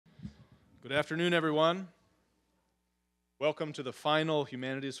Good afternoon, everyone. Welcome to the final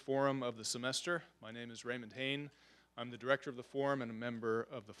Humanities Forum of the semester. My name is Raymond Hain. I'm the director of the forum and a member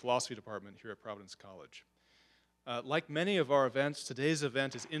of the philosophy department here at Providence College. Like many of our events, today's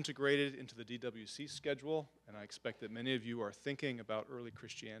event is integrated into the DWC schedule, and I expect that many of you are thinking about early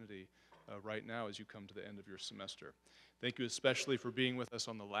Christianity right now as you come to the end of your semester. Thank you especially for being with us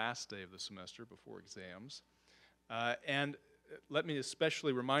on the last day of the semester before exams. And let me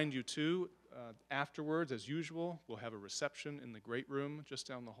especially remind you, too, afterwards, as usual, we'll have a reception in the great room just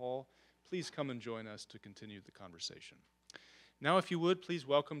down the hall. Please come and join us to continue the conversation. Now, if you would, please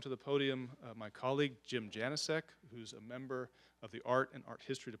welcome to the podium my colleague, Jim Janicek, who's a member of the Art and Art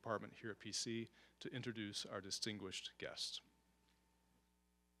History Department here at PC, to introduce our distinguished guests.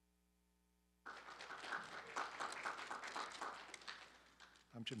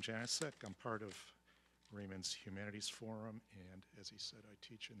 I'm Jim Janicek. I'm part of Raymond's Humanities Forum, and as he said, I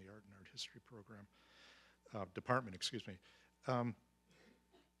teach in the Art and Art History program, department, excuse me.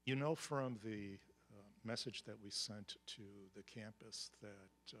 You know from the message that we sent to the campus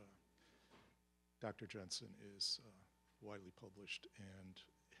that Dr. Jensen is widely published and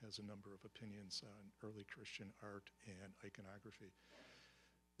has a number of opinions on early Christian art and iconography.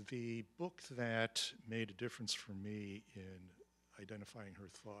 The book that made a difference for me in identifying her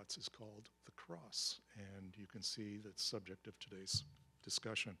thoughts is called The Cross, and you can see the subject of today's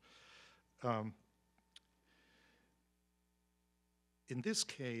discussion. In this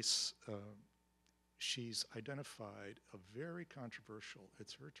case, she's identified a very controversial,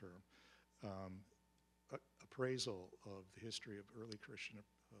 it's her term, appraisal of the history of early Christian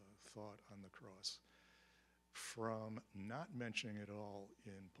thought on the cross, from not mentioning it all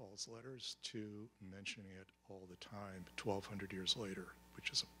in Paul's letters to mentioning it all the time 1,200 years later, which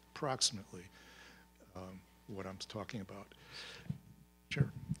is approximately what I'm talking about.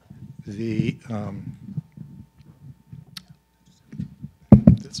 Sure.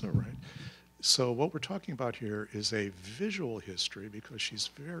 That's all right. So what we're talking about here is a visual history, because she's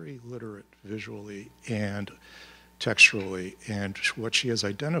very literate visually and textually, and what she has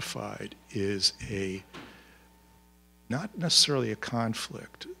identified is not necessarily a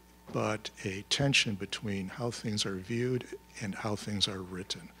conflict, but a tension between how things are viewed and how things are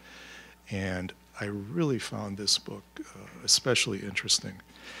written. And I really found this book especially interesting.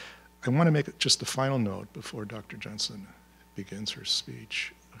 I want to make just a final note before Dr. Jensen begins her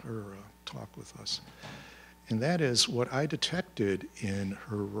speech, her talk with us. And that is, what I detected in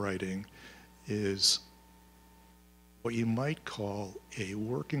her writing is what you might call a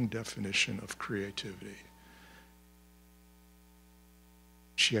working definition of creativity.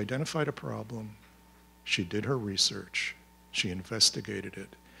 She identified a problem, she did her research, she investigated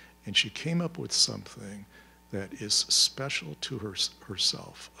it, and she came up with something that is special to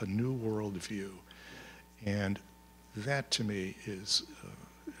herself, a new worldview. And that, to me, is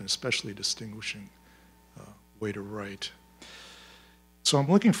an especially distinguishing way to write. So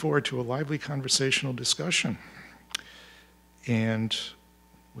I'm looking forward to a lively conversational discussion. And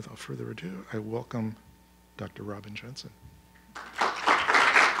without further ado, I welcome Dr. Robin Jensen.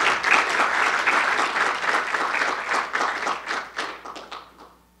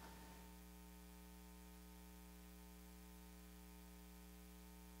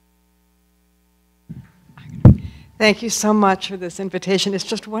 Thank you so much for this invitation. It's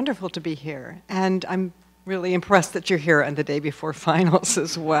just wonderful to be here. And I'm really impressed that you're here on the day before finals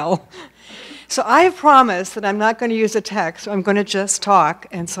as well. So I have promised that I'm not going to use a text, so I'm going to just talk.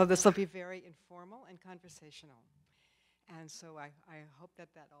 And so this will be very informal and conversational. And so I hope that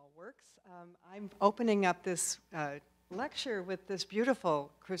that all works. I'm opening up this lecture with this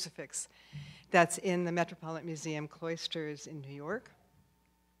beautiful crucifix that's in the Metropolitan Museum cloisters in New York.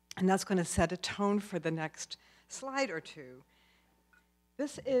 And that's going to set a tone for the next slide or two.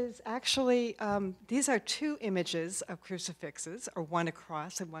 This is actually, these are two images of crucifixes, or one a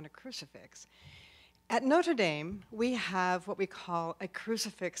cross and one a crucifix. At Notre Dame, we have what we call a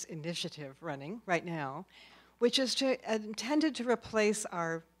crucifix initiative running right now, which is intended to replace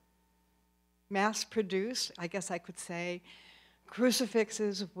our mass-produced, I guess I could say,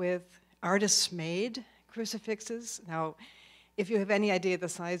 crucifixes with artist-made crucifixes. Now, if you have any idea the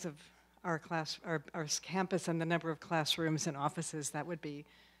size of our campus and the number of classrooms and offices, that would be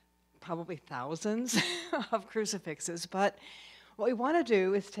probably thousands of crucifixes. But what we want to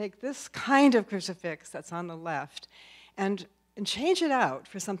do is take this kind of crucifix that's on the left and change it out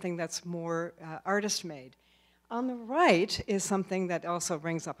for something that's more artist-made. On the right is something that also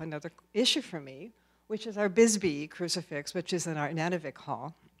brings up another issue for me, which is our Bisbee crucifix, which is in our Nanovic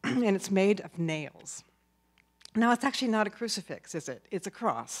Hall, and it's made of nails. Now, it's actually not a crucifix, is it? It's a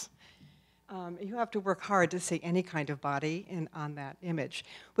cross. you have to work hard to see any kind of body on that image,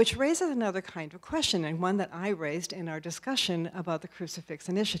 which raises another kind of question, and one that I raised in our discussion about the Crucifix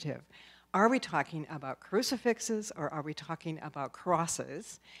Initiative. Are we talking about crucifixes, or are we talking about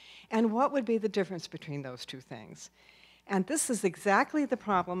crosses? And what would be the difference between those two things? And this is exactly the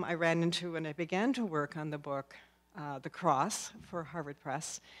problem I ran into when I began to work on the book, The Cross, for Harvard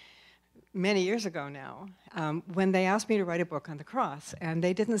Press, many years ago now, when they asked me to write a book on the cross, and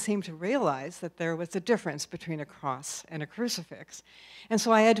they didn't seem to realize that there was a difference between a cross and a crucifix. And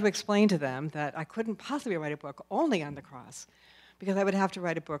so I had to explain to them that I couldn't possibly write a book only on the cross, because I would have to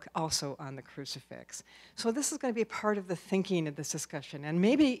write a book also on the crucifix. So this is going to be part of the thinking of this discussion, and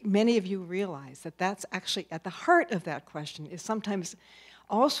maybe many of you realize that that's actually at the heart of that question is sometimes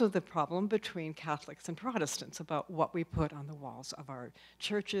also the problem between Catholics and Protestants about what we put on the walls of our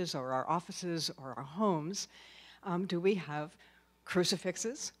churches or our offices or our homes. Do we have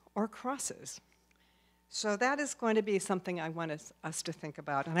crucifixes or crosses? So that is going to be something I want us to think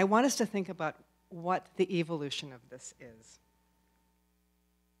about, and I want us to think about what the evolution of this is.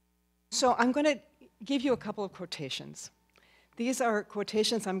 So I'm going to give you a couple of quotations. These are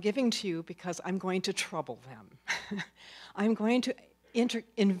quotations I'm giving to you because I'm going to trouble them. I'm going to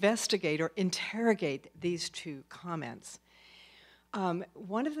investigate or interrogate these two comments.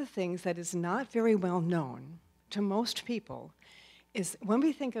 One of the things that is not very well known to most people is when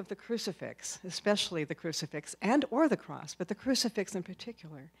we think of the crucifix, especially the crucifix and or the cross, but the crucifix in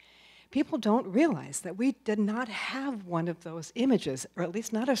particular, people don't realize that we did not have one of those images, or at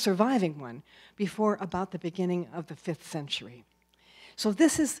least not a surviving one, before about the beginning of the 5th century. So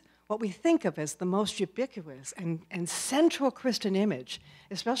this is what we think of as the most ubiquitous and central Christian image,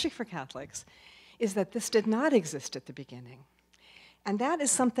 especially for Catholics, is that this did not exist at the beginning. And that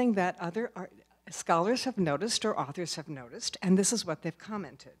is something that other scholars have noticed or authors have noticed, and this is what they've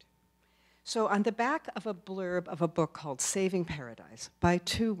commented. So on the back of a blurb of a book called Saving Paradise by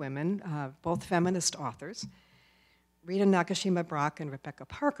two women, both feminist authors, Rita Nakashima-Brock and Rebecca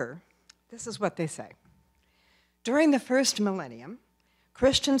Parker, this is what they say. During the first millennium,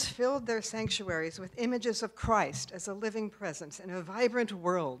 Christians filled their sanctuaries with images of Christ as a living presence in a vibrant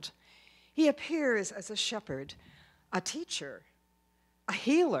world. He appears as a shepherd, a teacher, a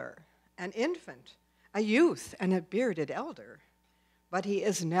healer, an infant, a youth, and a bearded elder. But he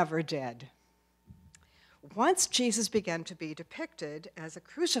is never dead. Once Jesus began to be depicted as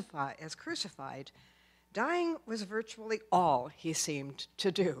crucified, dying was virtually all he seemed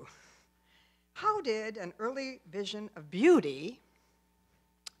to do. How did an early vision of beauty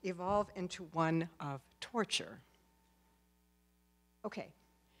evolve into one of torture? Okay,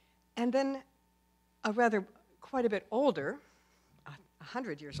 and then quite a bit older,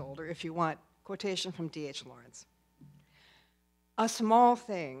 100 years older if you want, quotation from D.H. Lawrence. A small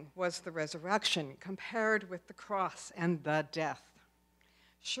thing was the resurrection compared with the cross and the death.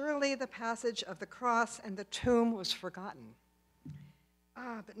 Surely the passage of the cross and the tomb was forgotten.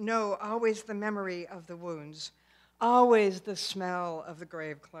 But no, always the memory of the wounds, always the smell of the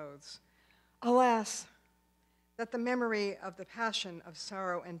grave clothes. Alas, that the memory of the passion of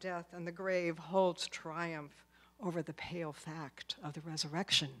sorrow and death and the grave holds triumph over the pale fact of the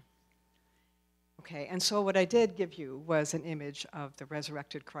resurrection. Okay, and so what I did give you was an image of the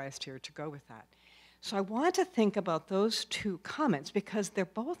resurrected Christ here to go with that. So I want to think about those two comments because they're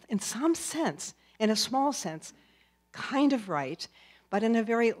both, in some sense, in a small sense, kind of right, but in a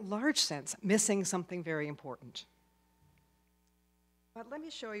very large sense, missing something very important. But let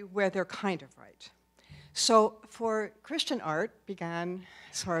me show you where they're kind of right. So for Christian art began,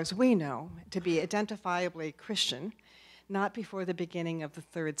 as far as we know, to be identifiably Christian, not before the beginning of the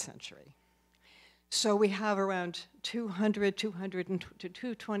 3rd century. So we have around 200 to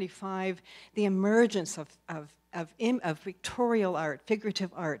 225, the emergence of pictorial art, figurative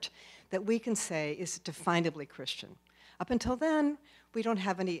art, that we can say is definably Christian. Up until then, we don't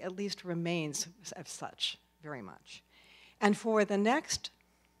have any, at least remains of such, very much. And for the next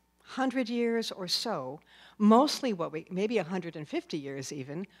 100 years or so, mostly maybe 150 years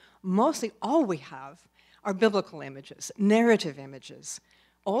even, mostly all we have are biblical images, narrative images.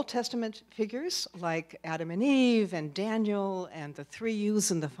 Old Testament figures like Adam and Eve and Daniel and the 3 youths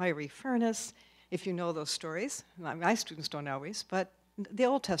in the fiery furnace, if you know those stories. My students don't always, but the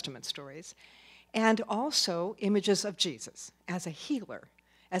Old Testament stories. And also images of Jesus as a healer,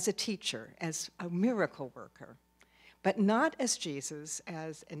 as a teacher, as a miracle worker. But not as Jesus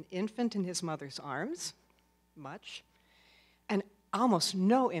as an infant in his mother's arms, much, and almost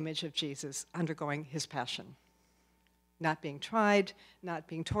no image of Jesus undergoing his passion. Not being tried, not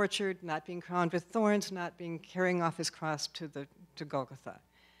being tortured, not being crowned with thorns, not being carrying off his cross to Golgotha.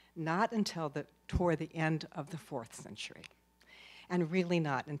 not until toward the end of the 4th century, and really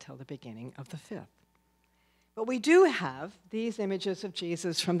not until the beginning of the 5th. But we do have these images of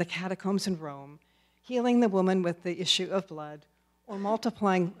Jesus from the catacombs in Rome, healing the woman with the issue of blood, or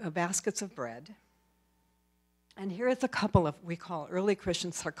multiplying baskets of bread. And here is a couple of, we call early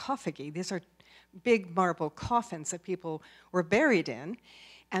Christian sarcophagi. These are big marble coffins that people were buried in,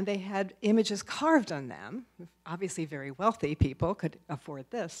 and they had images carved on them. Obviously, very wealthy people could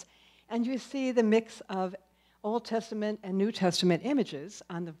afford this. And you see the mix of Old Testament and New Testament images.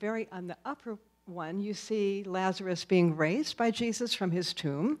 On the upper one, you see Lazarus being raised by Jesus from his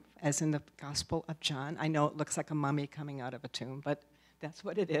tomb, as in the Gospel of John. I know it looks like a mummy coming out of a tomb, but that's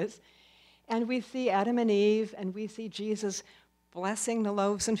what it is. And we see Adam and Eve, and we see Jesus blessing the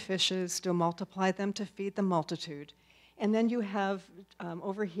loaves and fishes to multiply them to feed the multitude. And then you have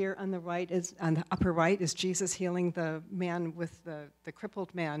over here on the upper right is Jesus healing the man with the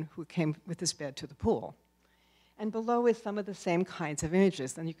crippled man who came with his bed to the pool. And below is some of the same kinds of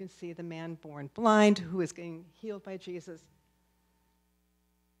images. And you can see the man born blind who is getting healed by Jesus.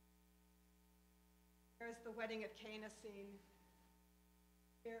 There's the wedding at Cana scene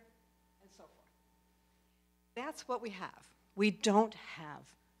here, and so forth. That's what we have. We don't have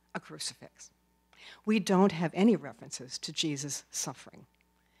a crucifix. We don't have any references to Jesus' suffering.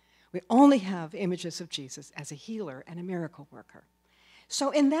 We only have images of Jesus as a healer and a miracle worker.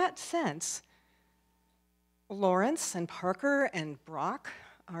 So in that sense, Lawrence and Parker and Brock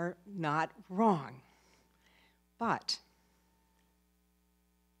are not wrong. But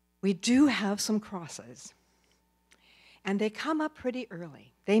we do have some crosses, and they come up pretty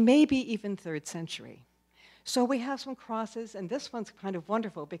early. They may be even 3rd century. So we have some crosses, and this one's kind of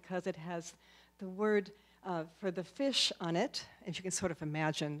wonderful because it has the word for the fish on it. If you can sort of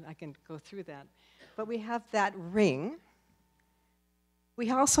imagine, I can go through that. But we have that ring. We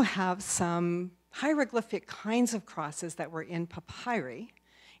also have some hieroglyphic kinds of crosses that were in papyri,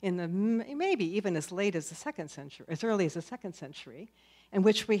 maybe even as late as the 2nd century, as early as the 2nd century, in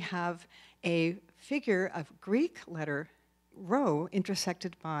which we have a figure of Greek letter rho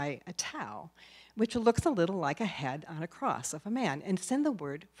intersected by a tau, which looks a little like a head on a cross of a man. And it's in the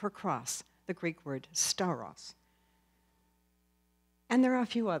word for cross, the Greek word stauros. And there are a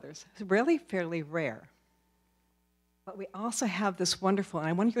few others, really fairly rare. But we also have this wonderful, and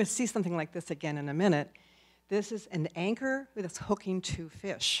I want you to see something like this again in a minute. This is an anchor that's hooking 2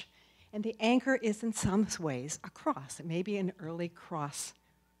 fish. And the anchor is in some ways a cross. It may be an early cross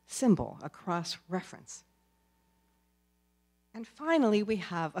symbol, a cross reference. And finally, we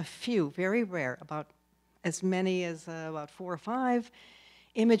have a few, very rare, about as many as about 4 or 5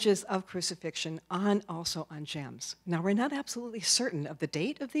 images of crucifixion also on gems. Now, we're not absolutely certain of the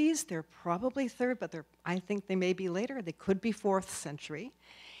date of these. They're probably 3rd, but I think they may be later. They could be 4th century.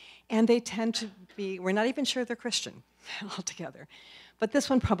 And they tend to be, we're not even sure they're Christian altogether. But this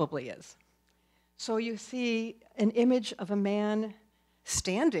one probably is. So you see an image of a man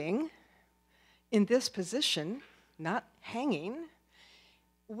standing in this position, not hanging,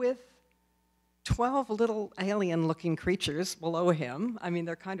 with 12 little alien-looking creatures below him. I mean,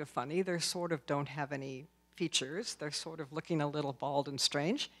 they're kind of funny. They sort of don't have any features. They're sort of looking a little bald and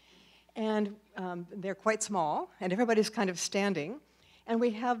strange. And they're quite small, and everybody's kind of standing. And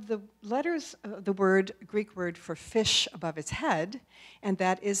we have the letters, the Greek word for fish above his head, and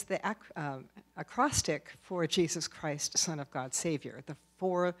that is the acrostic for Jesus Christ, Son of God, Savior. The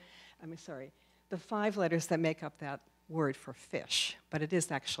 5 letters that make up that word for fish, but it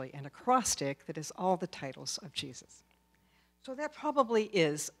is actually an acrostic that is all the titles of Jesus. So that probably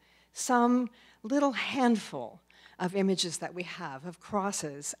is some little handful of images that we have of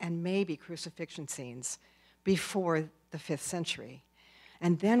crosses and maybe crucifixion scenes before the 5th century.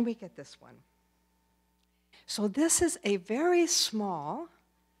 And then we get this one. So this is a very small,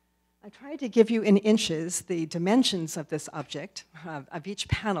 I tried to give you in inches the dimensions of this object, of each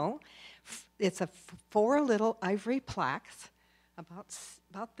panel. It's 4 little ivory plaques,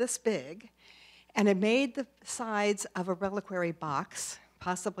 about this big, and it made the sides of a reliquary box,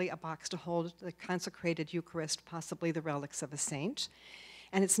 possibly a box to hold the consecrated Eucharist, possibly the relics of a saint.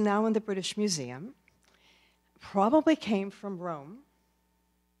 And it's now in the British Museum. Probably came from Rome,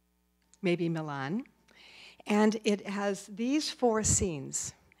 maybe Milan. And it has these 4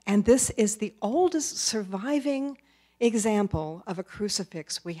 scenes. And this is the oldest surviving example of a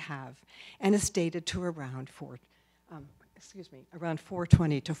crucifix we have, and it's dated to around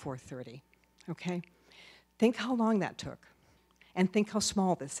 420 to 430, okay? Think how long that took, and think how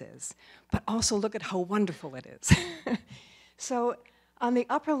small this is, but also look at how wonderful it is. So on the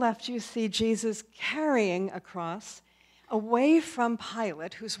upper left, you see Jesus carrying a cross away from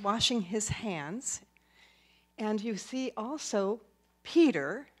Pilate, who's washing his hands. And you see also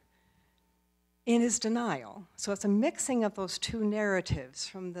Peter in his denial. So it's a mixing of those two narratives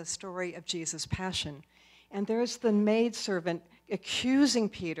from the story of Jesus' passion. And there's the maidservant accusing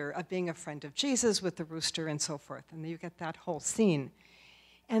Peter of being a friend of Jesus with the rooster and so forth. And you get that whole scene.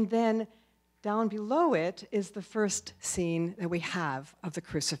 And then down below it is the first scene that we have of the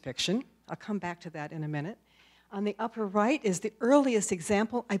crucifixion. I'll come back to that in a minute. On the upper right is the earliest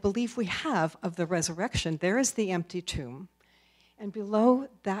example I believe we have of the resurrection. There is the empty tomb. And below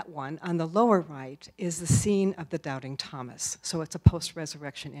that one, on the lower right, is the scene of the doubting Thomas. So it's a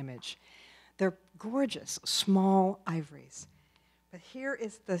post-resurrection image. They're gorgeous, small ivories. But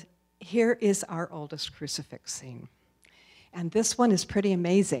here is our oldest crucifix scene. And this one is pretty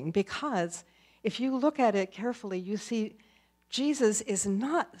amazing because if you look at it carefully, you see Jesus is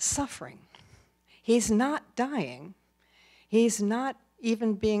not suffering. He's not dying. He's not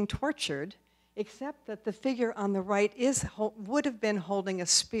even being tortured, except that the figure on the right would have been holding a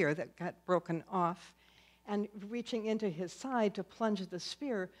spear that got broken off and reaching into his side to plunge the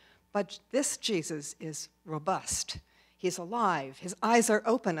spear. But this Jesus is robust. He's alive. His eyes are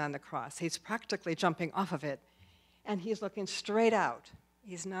open on the cross. He's practically jumping off of it. And he's looking straight out.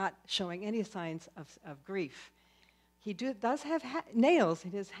 He's not showing any signs of grief. He does have nails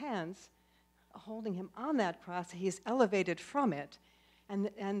in his hands holding him on that cross. He's elevated from it. And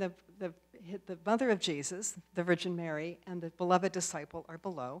the mother of Jesus, the Virgin Mary, and the beloved disciple are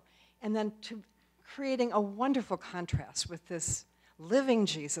below. And then creating a wonderful contrast with this living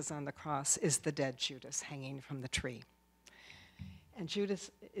Jesus on the cross is the dead Judas hanging from the tree. And Judas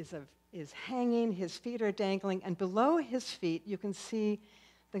is hanging, his feet are dangling, and below his feet you can see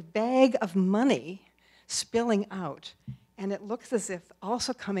the bag of money spilling out. And it looks as if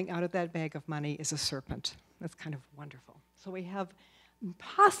also coming out of that bag of money is a serpent. That's kind of wonderful. So we have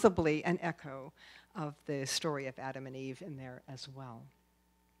possibly an echo of the story of Adam and Eve in there as well.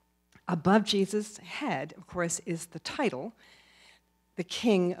 Above Jesus' head, of course, is the title, the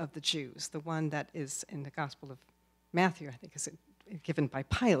King of the Jews, the one that is in the Gospel of Matthew, I think is given by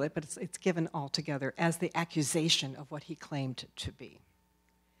Pilate, but it's given all together as the accusation of what he claimed to be.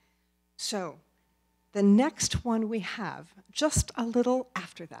 So the next one we have, just a little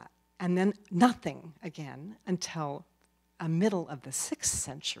after that, and then nothing again until a middle of the 6th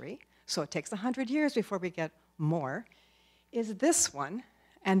century, so it takes 100 years before we get more, is this one,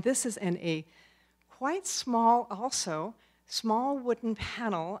 and this is in a quite small, also, small wooden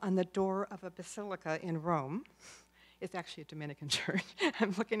panel on the door of a basilica in Rome. It's actually a Dominican church.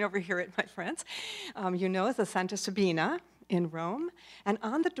 I'm looking over here at my friends. You know, it's the Santa Sabina in Rome. And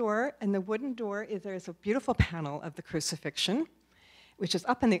on the door, in the wooden door, there's a beautiful panel of the crucifixion, which is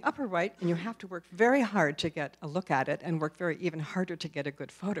up in the upper right, and you have to work very hard to get a look at it and work even harder to get a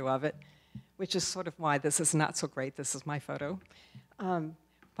good photo of it, which is sort of why this is not so great. This is my photo.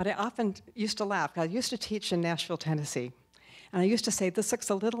 But I often used to laugh. I used to teach in Nashville, Tennessee. And I used to say, this looks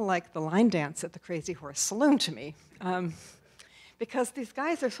a little like the line dance at the Crazy Horse Saloon to me. Because these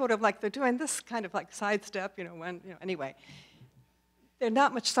guys are sort of like, they're doing this kind of like sidestep, anyway. There's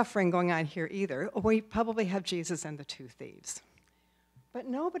not much suffering going on here either. We probably have Jesus and the two thieves. But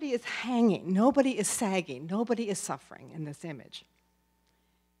nobody is hanging, nobody is sagging, nobody is suffering in this image.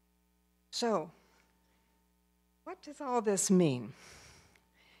 So, what does all this mean?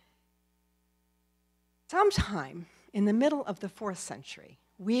 Sometime in the middle of the 4th century,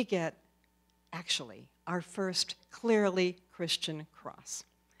 we get, actually, our first clearly Christian cross.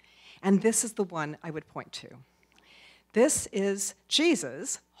 And this is the one I would point to. This is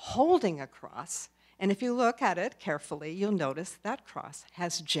Jesus holding a cross, and if you look at it carefully, you'll notice that cross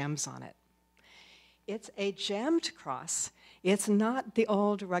has gems on it. It's a gemmed cross. It's not the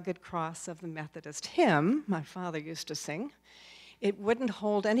old rugged cross of the Methodist hymn my father used to sing. It wouldn't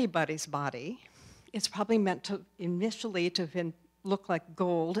hold anybody's body. It's probably meant to initially to look like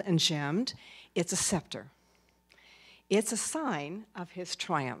gold and gemmed. It's a scepter. It's a sign of his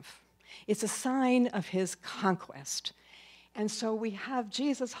triumph. It's a sign of his conquest. And so we have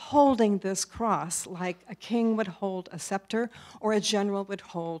Jesus holding this cross like a king would hold a scepter or a general would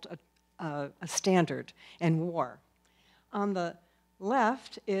hold a standard in war. On the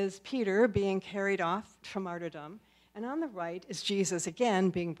left is Peter being carried off from martyrdom. And on the right is Jesus, again,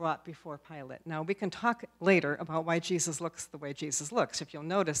 being brought before Pilate. Now, we can talk later about why Jesus looks the way Jesus looks. If you'll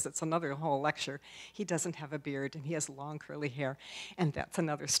notice, it's another whole lecture. He doesn't have a beard, and he has long, curly hair, and that's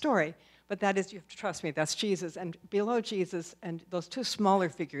another story. But that is, you have to trust me, that's Jesus. And below Jesus, and those two smaller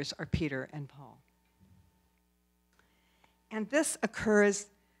figures are Peter and Paul. And this occurs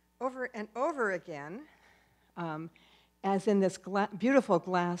over and over again as in this beautiful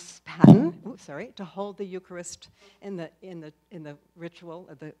glass paten, to hold the Eucharist in the ritual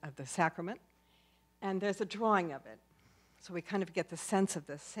of the sacrament. And there's a drawing of it. So we kind of get the sense of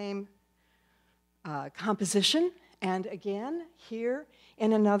the same composition. And again, here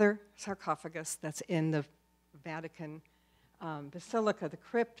in another sarcophagus that's in the Vatican Basilica, the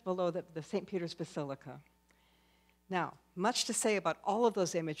crypt below the St. Peter's Basilica. Now, much to say about all of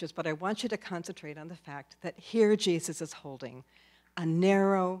those images, but I want you to concentrate on the fact that here Jesus is holding a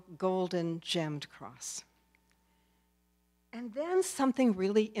narrow, golden, gemmed cross. And then something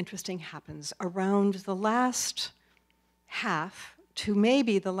really interesting happens around the last half to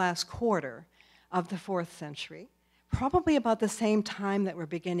maybe the last quarter of the 4th century, probably about the same time that we're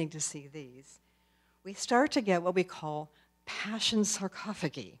beginning to see these. We start to get what we call Passion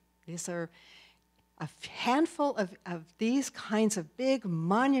sarcophagi. These are a handful of these kinds of big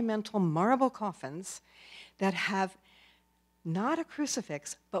monumental marble coffins that have not a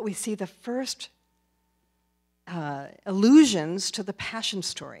crucifix, but we see the first allusions to the Passion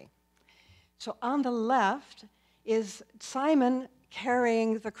story. So on the left is Simon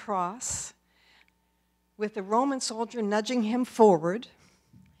carrying the cross with the Roman soldier nudging him forward.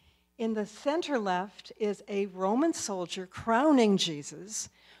 In the center left is a Roman soldier crowning Jesus,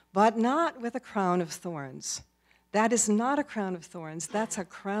 but not with a crown of thorns. That is not a crown of thorns. That's a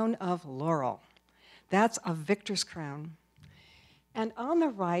crown of laurel. That's a victor's crown. And on the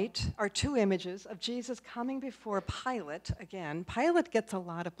right are 2 images of Jesus coming before Pilate. Again, Pilate gets a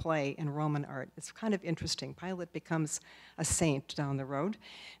lot of play in Roman art. It's kind of interesting. Pilate becomes a saint down the road,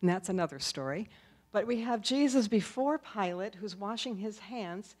 and that's another story. But we have Jesus before Pilate, who's washing his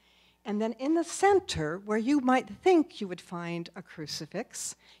hands, and then in the center, where you might think you would find a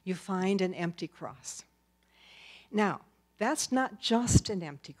crucifix, you find an empty cross. Now, that's not just an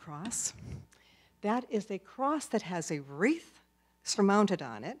empty cross. That is a cross that has a wreath surmounted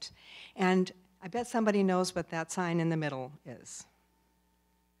on it, and I bet somebody knows what that sign in the middle is.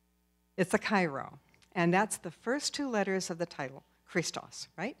 It's a Chi-Rho, and that's the first 2 letters of the title, Christos,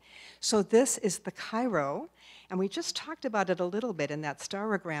 right? So this is the Chi-Rho, and we just talked about it a little bit in that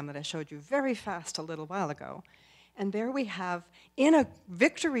starogram that I showed you very fast a little while ago. And there we have, in a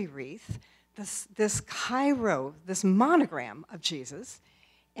victory wreath, this Chi-Rho, this monogram of Jesus,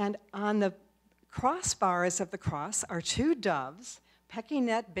 and on the crossbars of the cross are 2 doves pecking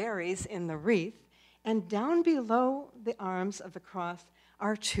at berries in the wreath, and down below the arms of the cross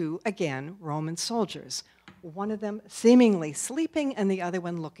are 2, again, Roman soldiers, one of them seemingly sleeping and the other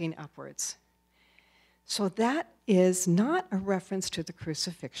one looking upwards. So that is not a reference to the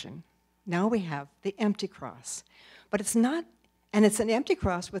crucifixion. Now we have the empty cross. But it's not, and it's an empty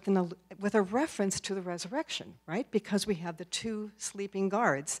cross with a reference to the resurrection, right? Because we have the 2 sleeping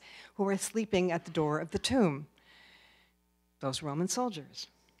guards who are sleeping at the door of the tomb, those Roman soldiers.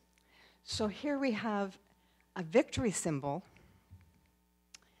 So here we have a victory symbol.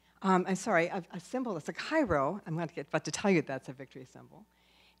 A symbol that's a Chi-Rho. I'm about to tell you that's a victory symbol.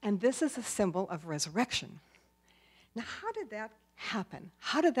 And this is a symbol of resurrection. Now, how did that happen?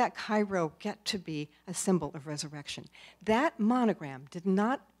 How did that Chi-Rho get to be a symbol of resurrection? That monogram did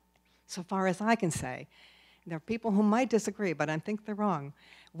not, so far as I can say, there are people who might disagree, but I think they're wrong.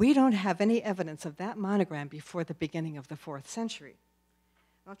 We don't have any evidence of that monogram before the beginning of the 4th century.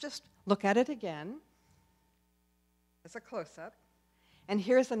 I'll just look at it again as a close-up. And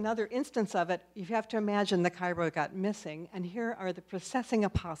here's another instance of it. You have to imagine the Chi-Rho got missing, and here are the professing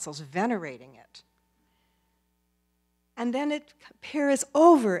apostles venerating it. And then it appears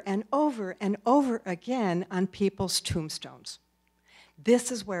over and over and over again on people's tombstones.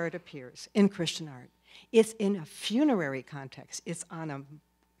 This is where it appears in Christian art. It's in a funerary context. It's on a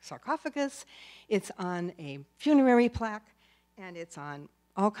sarcophagus, it's on a funerary plaque, and it's on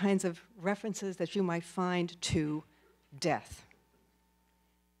all kinds of references that you might find to death.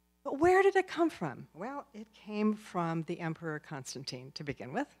 But where did it come from? Well, it came from the Emperor Constantine to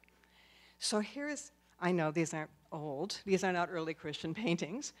begin with. So here's, I know these aren't old, these are not early Christian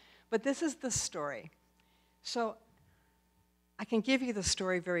paintings, but this is the story. So I can give you the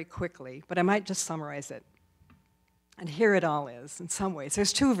story very quickly, but I might just summarize it. And here it all is, in some ways.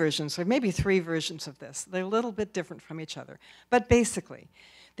 There's 2 versions, or maybe 3 versions of this. They're a little bit different from each other. But basically,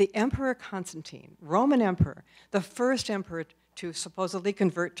 the Emperor Constantine, Roman emperor, the first emperor to supposedly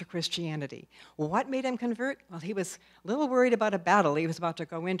convert to Christianity. What made him convert? Well, he was a little worried about a battle he was about to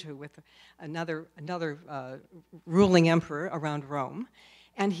go into with another ruling emperor around Rome.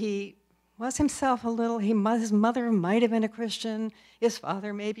 And he was himself a little, his mother might have been a Christian, his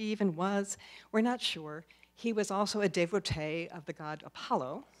father maybe even was, we're not sure. He was also a devotee of the god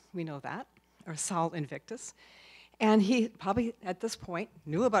Apollo, we know that, or Sol Invictus. And he probably, at this point,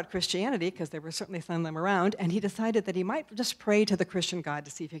 knew about Christianity, because there were certainly some of them around, and he decided that he might just pray to the Christian God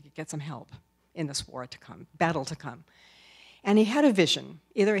to see if he could get some help in this war to come, battle to come. And he had a vision.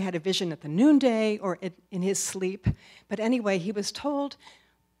 Either he had a vision at the noonday or in his sleep. But anyway, he was told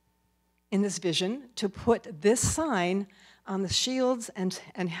in this vision to put this sign on the shields and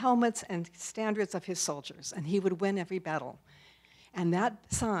helmets and standards of his soldiers, and he would win every battle. And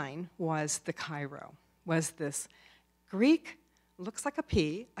that sign was the Chi-Rho, was this Greek, looks like a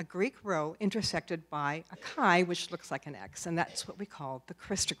P, a Greek rho intersected by a chi, which looks like an X, and that's what we call the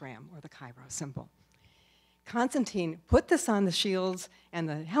Christogram, or the Chi-Rho symbol. Constantine put this on the shields and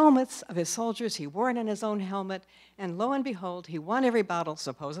the helmets of his soldiers. He wore it on his own helmet, and lo and behold, he won every battle,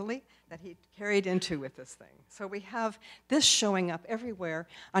 supposedly, that he carried into with this thing. So we have this showing up everywhere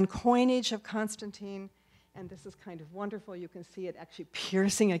on coinage of Constantine, and this is kind of wonderful. You can see it actually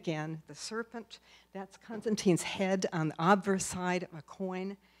piercing again. The serpent, that's Constantine's head on the obverse side of a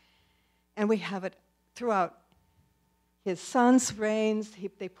coin. And we have it throughout his son's reigns.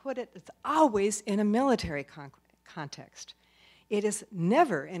 They put it, it's always in a military context. It is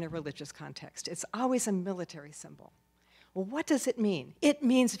never in a religious context. It's always a military symbol. Well, what does it mean? It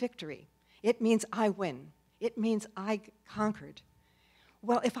means victory. It means I win. It means I conquered.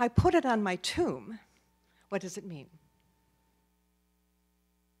 Well, if I put it on my tomb, what does it mean?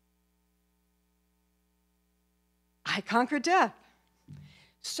 I conquered death.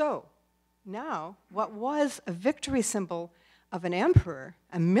 So now, what was a victory symbol of an emperor,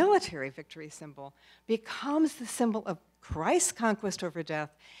 a military victory symbol, becomes the symbol of Christ's conquest over death,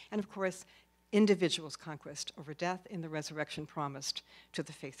 and of course, individuals' conquest over death in the resurrection promised to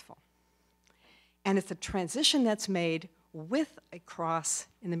the faithful. And it's a transition that's made with a cross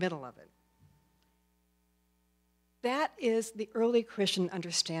in the middle of it. That is the early Christian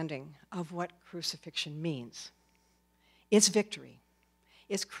understanding of what crucifixion means. It's victory.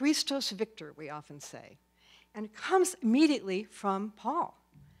 It's Christos Victor, we often say. And it comes immediately from Paul.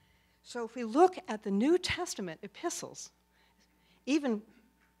 So if we look at the New Testament epistles, even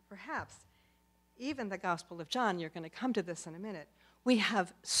perhaps even the Gospel of John, you're going to come to this in a minute, we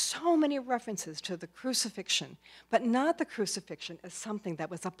have so many references to the crucifixion, but not the crucifixion as something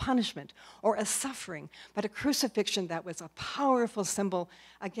that was a punishment or a suffering, but a crucifixion that was a powerful symbol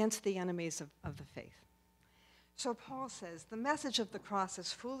against the enemies of the faith. So Paul says, the message of the cross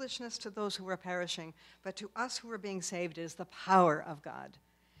is foolishness to those who are perishing, but to us who are being saved is the power of God.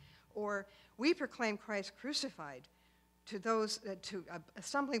 Or, we proclaim Christ crucified to those, to a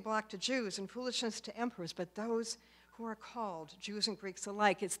stumbling block to Jews and foolishness to emperors, but those who are called, Jews and Greeks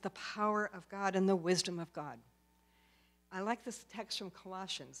alike, it's the power of God and the wisdom of God. I like this text from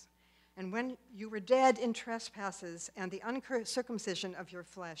Colossians. And when you were dead in trespasses and the uncircumcision of your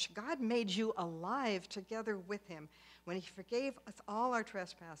flesh, God made you alive together with him when he forgave us all our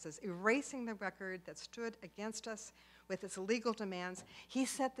trespasses, erasing the record that stood against us with its legal demands. He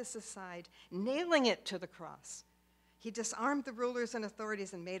set this aside, nailing it to the cross. He disarmed the rulers and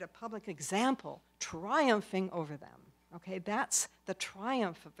authorities and made a public example, triumphing over them. Okay, that's the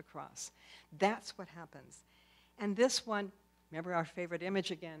triumph of the cross. That's what happens. And this one, remember our favorite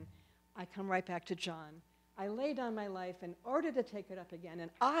image again, I come right back to John. I lay down my life in order to take it up again,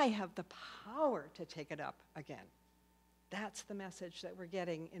 and I have the power to take it up again. That's the message that we're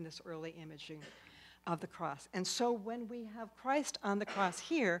getting in this early imaging of the cross. And so when we have Christ on the cross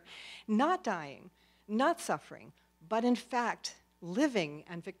here, not dying, not suffering, but in fact living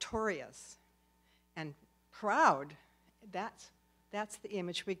and victorious and proud, that's the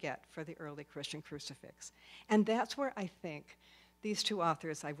image we get for the early Christian crucifix. And that's where I think these two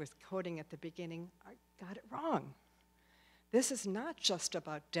authors I was quoting at the beginning got it wrong. This is not just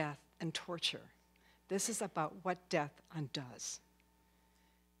about death and torture. This is about what death undoes.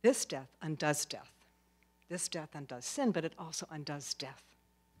 This death undoes death. This death undoes sin, but it also undoes death.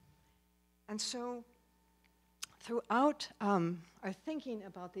 And so throughout our thinking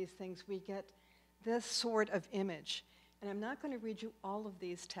about these things, we get this sort of image. And I'm not going to read you all of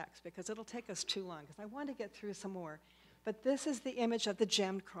these texts because it'll take us too long, because I want to get through some more. But this is the image of the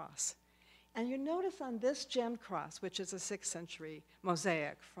gemmed cross. And you notice on this gemmed cross, which is a 6th century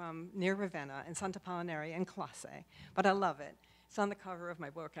mosaic from near Ravenna in Santa Apollinare in Colossae, but I love it. It's on the cover of my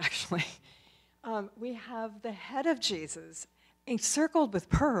book, actually. We have the head of Jesus encircled with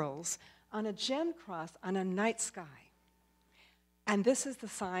pearls on a gemmed cross on a night sky. And this is the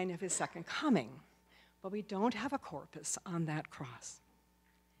sign of his second coming. But we don't have a corpus on that cross.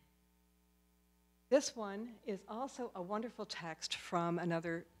 This one is also a wonderful text from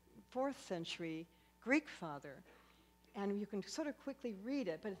another 4th century Greek father. And you can sort of quickly read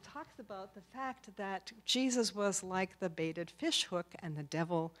it, but it talks about the fact that Jesus was like the baited fish hook and the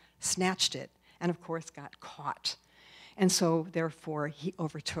devil snatched it and, of course, got caught. And so, therefore, he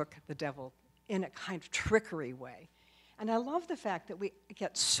overtook the devil in a kind of trickery way. And I love the fact that we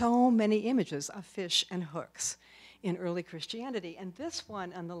get so many images of fish and hooks in early Christianity. And this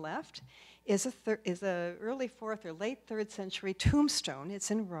one on the left is a early 4th or late 3rd century tombstone. It's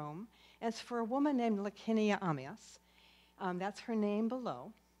in Rome. And it's for a woman named Licinia Ammias. That's her name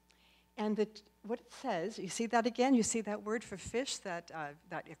below. And what it says, you see that again? You see that word for fish, that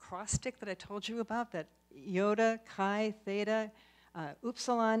acrostic that I told you about, that iota, chi, theta,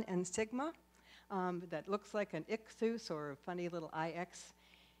 upsilon, and sigma, that looks like an ichthus or a funny little ix.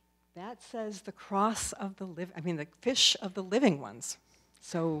 That says the cross of the fish of the living ones.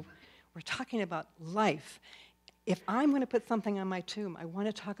 So we're talking about life. If I'm going to put something on my tomb, I want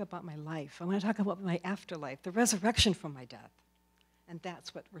to talk about my life. I want to talk about my afterlife, the resurrection from my death. And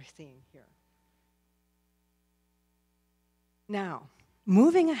that's what we're seeing here. Now,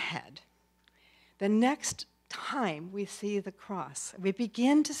 moving ahead, the next time we see the cross, we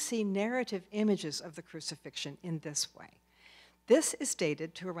begin to see narrative images of the crucifixion in this way. This is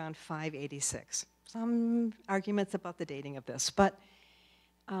dated to around 586. Some arguments about the dating of this, but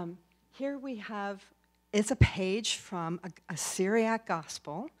here we have, it's a page from a Syriac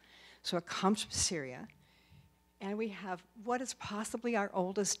gospel, so it comes from Syria, and we have what is possibly our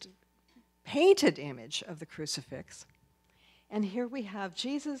oldest painted image of the crucifix. And here we have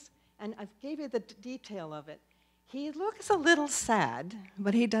Jesus, and I gave you the detail of it. He looks a little sad,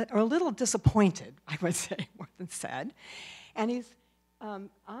 but or a little disappointed, I would say, more than sad. And he's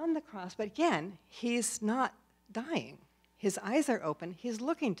on the cross, but again, he's not dying. His eyes are open, he's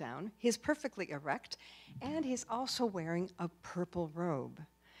looking down, he's perfectly erect, and he's also wearing a purple robe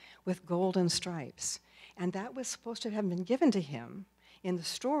with golden stripes. And that was supposed to have been given to him. In the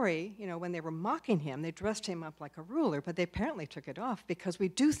story, when they were mocking him, they dressed him up like a ruler, but they apparently took it off because we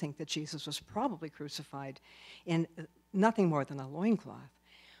do think that Jesus was probably crucified in nothing more than a loincloth.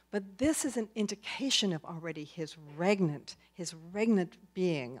 But this is an indication of already his regnant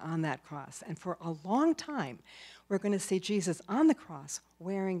being on that cross. And for a long time, we're going to see Jesus on the cross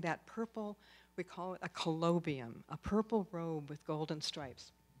wearing that purple, we call it a colobium, a purple robe with golden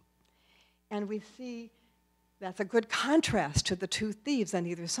stripes. And we see that's a good contrast to the two thieves on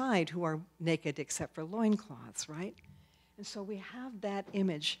either side who are naked except for loincloths, right? And so we have that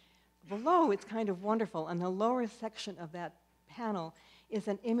image. Below, it's kind of wonderful. On the lower section of that panel is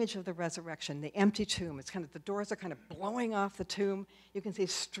an image of the resurrection, the empty tomb. It's kind of, the doors are kind of blowing off the tomb. You can see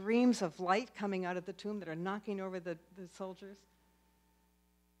streams of light coming out of the tomb that are knocking over the soldiers.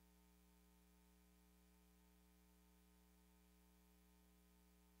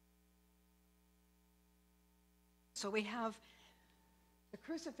 So we have the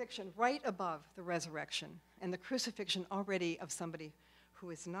crucifixion right above the resurrection, and the crucifixion already of somebody who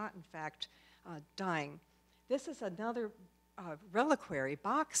is not, in fact, dying. This is another reliquary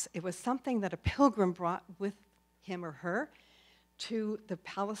box. It was something that a pilgrim brought with him or her to the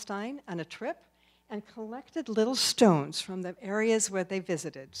Palestine on a trip and collected little stones from the areas where they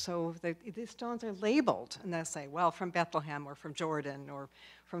visited. So these stones are labeled, and they say, well, from Bethlehem or from Jordan or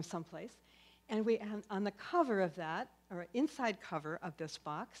from someplace. And on the cover of that, or inside cover of this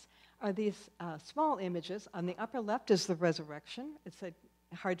box, are these small images. On the upper left is the resurrection. It's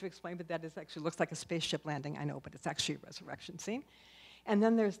hard to explain, but that actually looks like a spaceship landing, I know, but it's actually a resurrection scene. And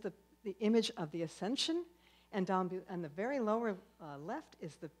then there's the image of the ascension, and down on the very lower left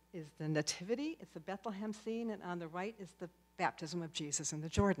is the nativity. It's the Bethlehem scene, and on the right is the baptism of Jesus in the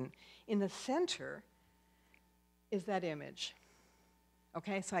Jordan. In the center is that image.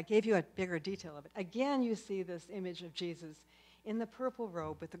 Okay, so I gave you a bigger detail of it. Again, you see this image of Jesus in the purple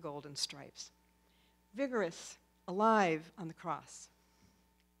robe with the golden stripes. Vigorous, alive on the cross.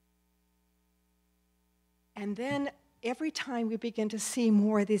 And then every time we begin to see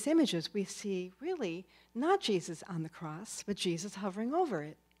more of these images, we see really not Jesus on the cross, but Jesus hovering over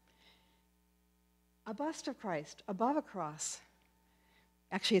it. A bust of Christ above a cross.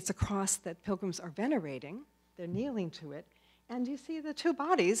 Actually, it's a cross that pilgrims are venerating. They're kneeling to it. And you see the two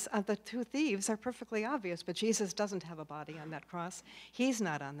bodies of the two thieves are perfectly obvious, but Jesus doesn't have a body on that cross. He's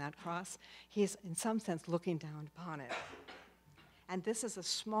not on that cross. He's, in some sense, looking down upon it. And this is a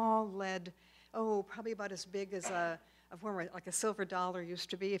small lead, probably about as big as like a silver dollar used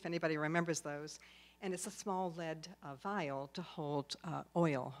to be, if anybody remembers those. And it's a small lead vial to hold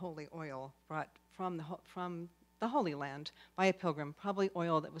oil, holy oil, brought from the Holy Land by a pilgrim, probably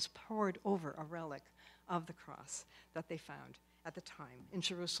oil that was poured over a relic of the cross that they found at the time in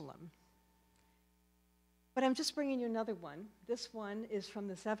Jerusalem. But I'm just bringing you another one. This one is from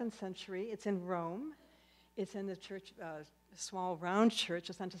the 7th century. It's in Rome. It's in the church, small round church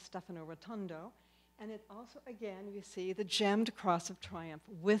of Santa Stefano Rotondo. And it also, again, you see the gemmed cross of triumph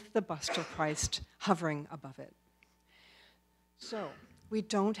with the bust of Christ hovering above it. So we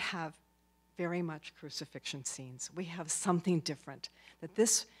don't have very much crucifixion scenes. We have something different. That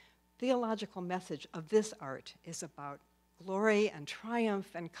this theological message of this art is about glory and triumph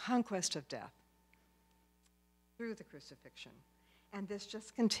and conquest of death through the crucifixion. And this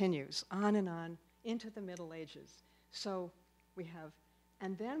just continues on and on into the Middle Ages. So we have,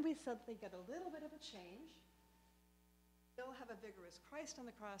 and then we suddenly get a little bit of a change. Still have a vigorous Christ on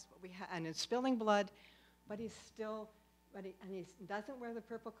the cross, but and it's spilling blood, but he's still, and he doesn't wear the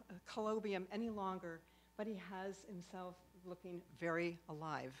purple collobium any longer, but he has himself looking very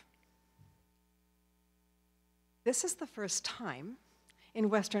alive. This is the first time in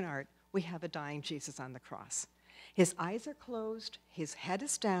Western art we have a dying Jesus on the cross. His eyes are closed, his head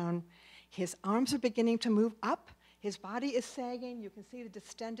is down, his arms are beginning to move up, his body is sagging, you can see the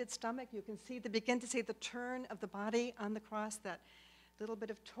distended stomach, you can begin to see the turn of the body on the cross, that little bit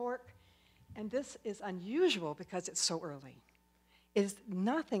of torque. And this is unusual because it's so early. It is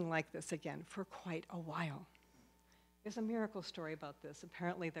nothing like this again for quite a while. There's a miracle story about this.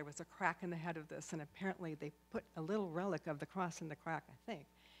 Apparently there was a crack in the head of this, and apparently they put a little relic of the cross in the crack, I think,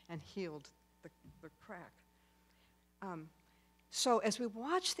 and healed the crack. So as we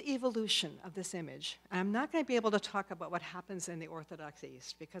watch the evolution of this image, I'm not going to be able to talk about what happens in the Orthodox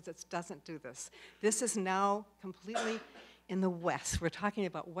East because it doesn't do this. This is now completely in the West. We're talking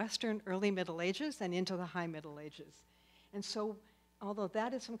about Western early Middle Ages and into the High Middle Ages. And so, although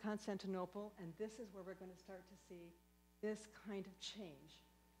that is from Constantinople, and this is where we're going to start to see this kind of change.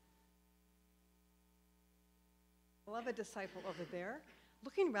 Beloved disciple over there,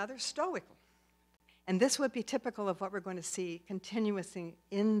 looking rather stoical. And this would be typical of what we're going to see continuously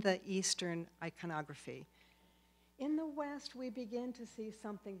in the Eastern iconography. In the West, we begin to see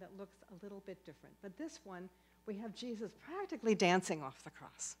something that looks a little bit different. But this one, we have Jesus practically dancing off the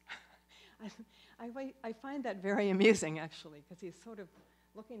cross. I find that very amusing, actually, because he's sort of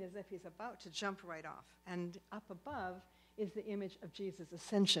looking as if he's about to jump right off. And up above is the image of Jesus'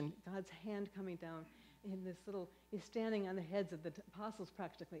 ascension, God's hand coming down in this little, he's standing on the heads of the apostles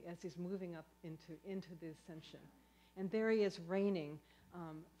practically as he's moving up into the ascension. And there he is reigning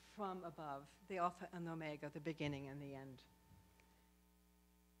from above, the Alpha and the Omega, the beginning and the end.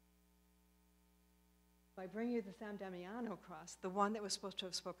 If I bring you the San Damiano cross, the one that was supposed to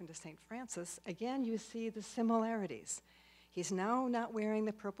have spoken to St. Francis, again you see the similarities. He's now not wearing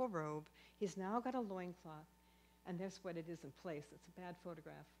the purple robe, he's now got a loincloth, and that's what it is in place. It's a bad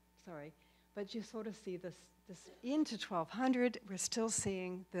photograph, sorry. But you sort of see this into 1200, we're still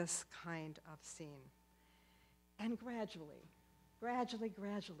seeing this kind of scene. And gradually,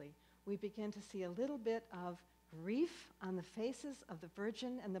 we begin to see a little bit of grief on the faces of the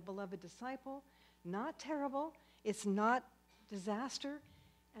Virgin and the beloved disciple. Not terrible, it's not disaster,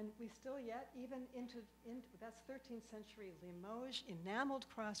 and we still yet, even into that's 13th century Limoges, enameled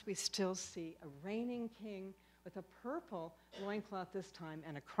cross, we still see a reigning king with a purple loincloth this time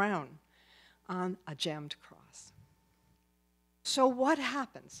and a crown on a gemmed cross. So what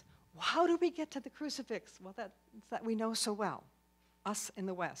happens? How do we get to the crucifix? Well, that we know so well, us in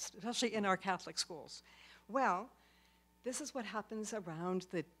the West, especially in our Catholic schools. Well, this is what happens around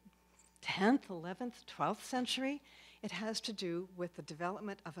the 10th, 11th, 12th century. It has to do with the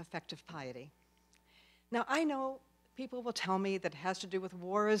development of effective piety. Now, I know people will tell me that it has to do with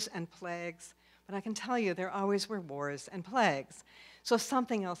wars and plagues, but I can tell you there always were wars and plagues. So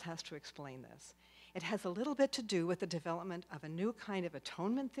something else has to explain this. It has a little bit to do with the development of a new kind of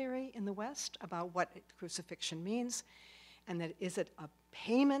atonement theory in the West about what crucifixion means, and that is it a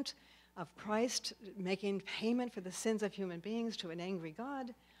payment of Christ making payment for the sins of human beings to an angry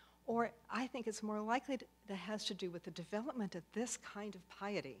God, or I think it's more likely that has to do with the development of this kind of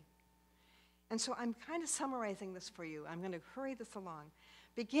piety. And so I'm kind of summarizing this for you. I'm going to hurry this along.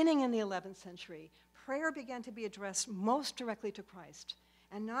 Beginning in the 11th century, prayer began to be addressed most directly to Christ,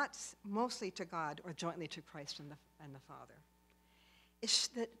 and not mostly to God or jointly to Christ and the Father.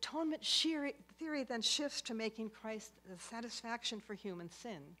 The atonement theory then shifts to making Christ the satisfaction for human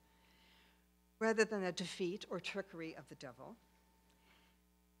sin, rather than a defeat or trickery of the devil.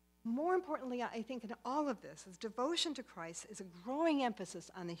 More importantly, I think in all of this, is devotion to Christ is a growing emphasis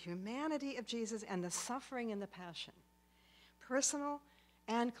on the humanity of Jesus and the suffering and the passion, personal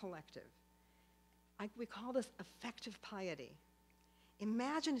and collective. We call this effective piety.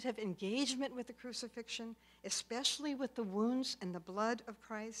 Imaginative engagement with the crucifixion, especially with the wounds and the blood of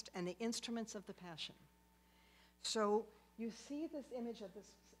Christ and the instruments of the passion. So you see this image of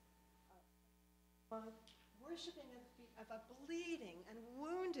this worshiping at the feet of a bleeding and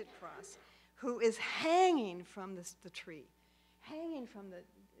wounded cross who is hanging from the tree, hanging from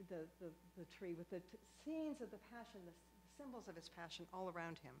the tree with the scenes of the passion, the symbols of his passion all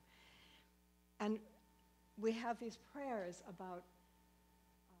around him. And we have these prayers about,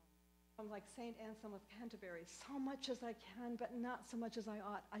 like St. Anselm of Canterbury, so much as I can, but not so much as I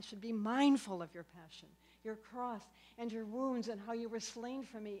ought. I should be mindful of your passion, your cross, and your wounds, and how you were slain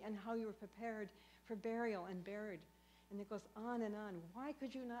for me, and how you were prepared for burial and buried. And it goes on and on. Why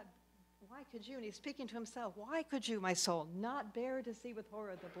could you, and he's speaking to himself, why could you, my soul, not bear to see with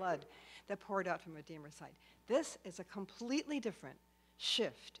horror the blood that poured out from Redeemer's side? This is a completely different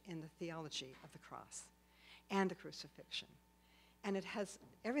shift in the theology of the cross and the crucifixion. And it has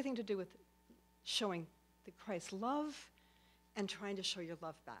everything to do with showing the Christ's love and trying to show your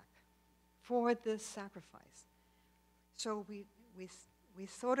love back for this sacrifice. So we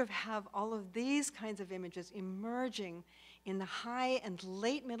sort of have all of these kinds of images emerging in the high and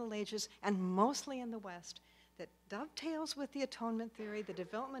late Middle Ages, and mostly in the West, that dovetails with the atonement theory, the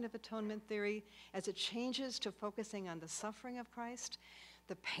development of atonement theory, as it changes to focusing on the suffering of Christ,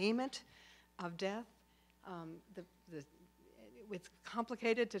 the payment of death. It's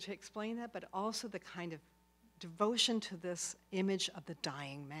complicated to explain that, but also the kind of devotion to this image of the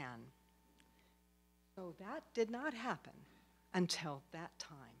dying man. So that did not happen until that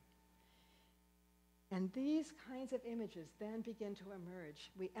time. And these kinds of images then begin to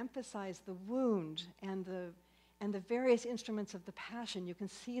emerge. We emphasize the wound and the various instruments of the passion. You can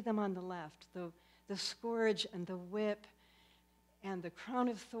see them on the left, the scourge and the whip and the crown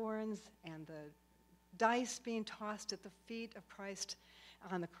of thorns and the dice being tossed at the feet of Christ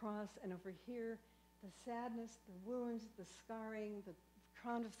on the cross, and over here, the sadness, the wounds, the scarring, the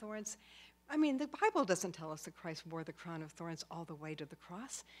crown of thorns. I mean, the Bible doesn't tell us that Christ wore the crown of thorns all the way to the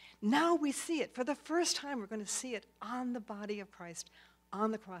cross. Now we see it. For the first time, we're going to see it on the body of Christ,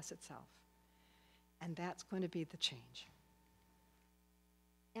 on the cross itself. And that's going to be the change.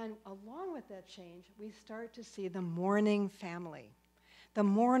 And along with that change, we start to see the mourning family. The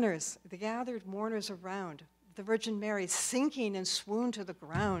mourners, the gathered mourners around, the Virgin Mary sinking and swoon to the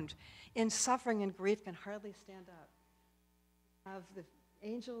ground in suffering and grief, can hardly stand up. Have the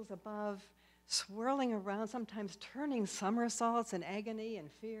angels above swirling around, sometimes turning somersaults in agony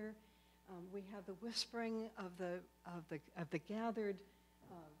and fear. We have the whispering of the gathered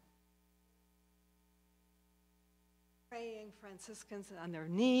praying Franciscans on their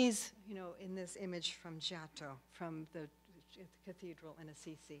knees, in this image from Giotto, from the cathedral in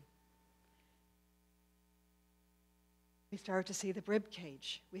Assisi. We start to see the rib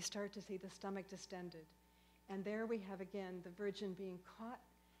cage. We start to see the stomach distended. And there we have again the Virgin being caught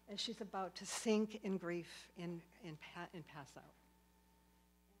as she's about to sink in grief and pass out.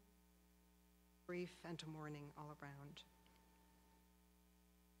 Grief and to mourning all around.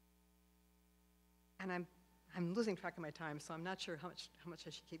 And I'm losing track of my time, so I'm not sure how much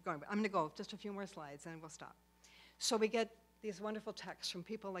I should keep going. But I'm going to go just a few more slides, and we'll stop. So we get these wonderful texts from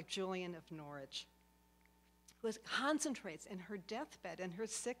people like Julian of Norwich, who concentrates in her deathbed and her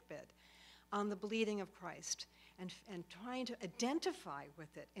sickbed on the bleeding of Christ and trying to identify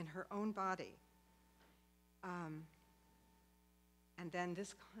with it in her own body. And then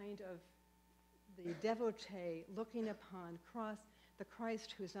this kind of the devotee looking upon the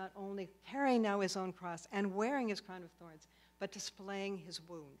Christ who's not only carrying now his own cross and wearing his crown of thorns, but displaying his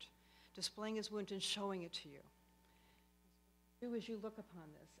wound and showing it to you. Do as you look upon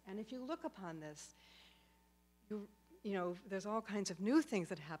this. And if you look upon this, there's all kinds of new things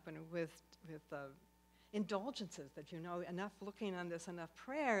that happen with indulgences that enough looking on this, enough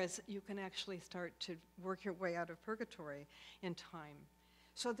prayers, you can actually start to work your way out of purgatory in time.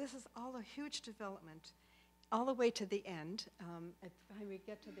 So this is all a huge development, all the way to the end. At the time we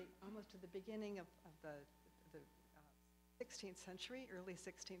get to almost to the beginning of the 16th century, early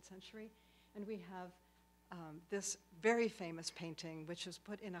 16th century, and we have this very famous painting, which was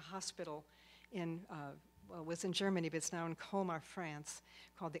put in a hospital it was in Germany, but it's now in Colmar, France,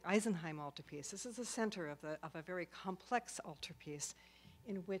 called the Eisenheim altarpiece. This is the center of a very complex altarpiece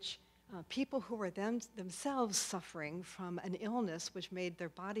in which people who were themselves suffering from an illness which made their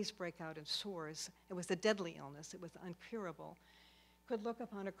bodies break out in sores, it was a deadly illness, it was uncurable, could look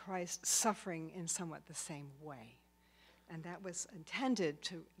upon a Christ suffering in somewhat the same way. And that was intended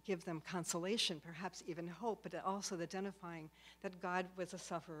to give them consolation, perhaps even hope, but also identifying that God was a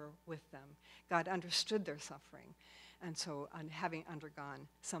sufferer with them. God understood their suffering, and so having undergone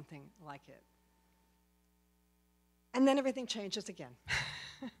something like it. And then everything changes again.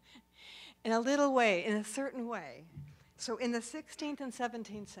 in a little way, in a certain way. So in the 16th and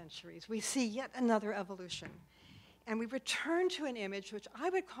 17th centuries, we see yet another evolution. And we return to an image which I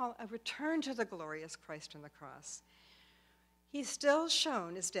would call a return to the glorious Christ on the cross. He's still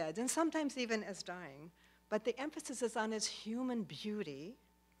shown as dead, and sometimes even as dying, but the emphasis is on his human beauty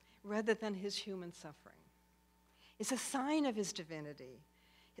rather than his human suffering. It's a sign of his divinity.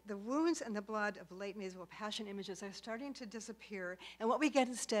 The wounds and the blood of late medieval passion images are starting to disappear, and what we get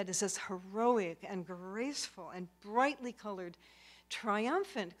instead is this heroic and graceful and brightly colored,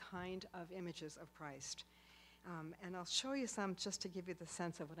 triumphant kind of images of Christ. And I'll show you some just to give you the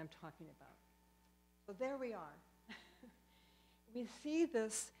sense of what I'm talking about. So there we are. We see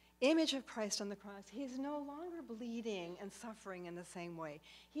this image of Christ on the cross. He's no longer bleeding and suffering in the same way.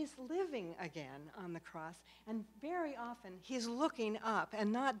 He's living again on the cross, and very often he's looking up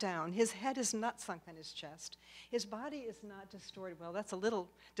and not down. His head is not sunk on his chest. His body is not distorted. Well, that's a little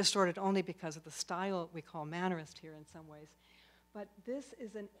distorted only because of the style we call mannerist here in some ways. But this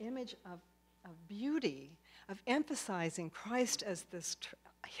is an image of beauty, of emphasizing Christ as this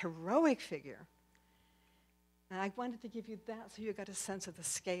heroic figure. And I wanted to give you that so you got a sense of the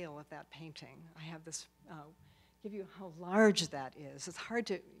scale of that painting. I have this, give you how large that is. It's hard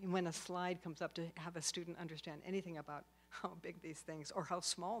to, when a slide comes up, to have a student understand anything about how big these things, or how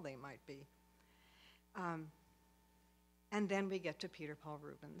small they might be. And then we get to Peter Paul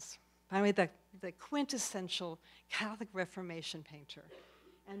Rubens. By the way, the quintessential Catholic Reformation painter.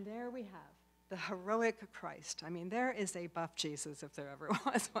 And there we have the heroic Christ. I mean, there is a buff Jesus, if there ever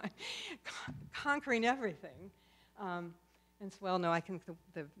was one, conquering everything. And so, well, no, I think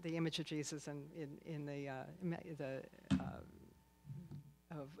the image of Jesus in the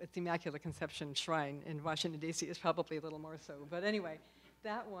Immaculate Conception Shrine in Washington, D.C. is probably a little more so. But anyway,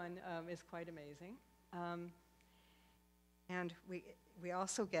 that one is quite amazing. And we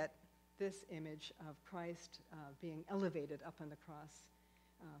also get this image of Christ being elevated up on the cross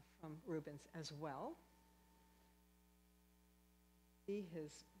from Rubens as well. See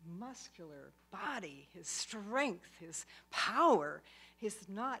his muscular body, his strength, his power. He's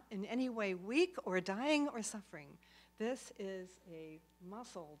not in any way weak or dying or suffering. This is a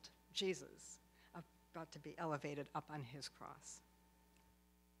muscled Jesus about to be elevated up on his cross.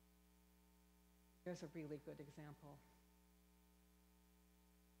 Here's a really good example.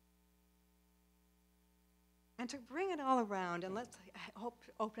 And to bring it all around, and let's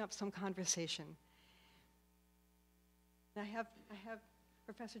open up some conversation. I have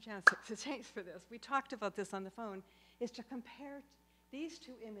Professor Jensen to thanks for this. We talked about this on the phone, is to compare these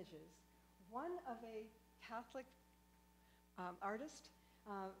two images, one of a Catholic artist,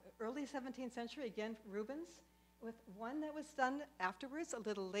 early 17th century, again, Rubens, with one that was done afterwards, a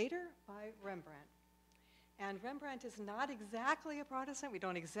little later, by Rembrandt. And Rembrandt is not exactly a Protestant. We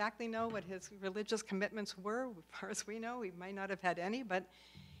don't exactly know what his religious commitments were. As far as we know, he might not have had any, but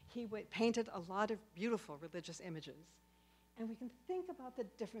he painted a lot of beautiful religious images. And we can think about the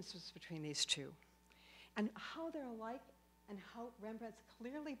differences between these two and how they're alike, and how Rembrandt's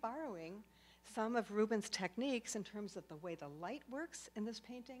clearly borrowing some of Rubens' techniques in terms of the way the light works in this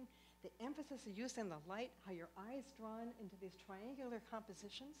painting, the emphasis of using the light, how your eye is drawn into these triangular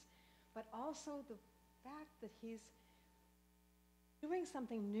compositions, but also the fact that he's doing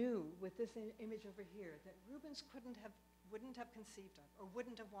something new with this image over here that Rubens wouldn't have conceived of, or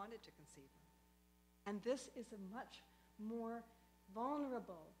wouldn't have wanted to conceive of. And this is a much more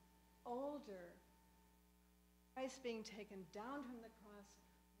vulnerable, older Christ being taken down from the cross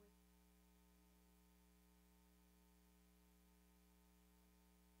with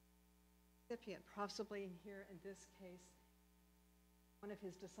recipient, possibly here in this case, one of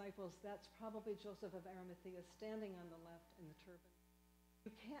his disciples. That's probably Joseph of Arimathea standing on the left in the turban.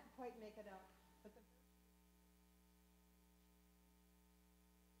 You can't quite make it out, but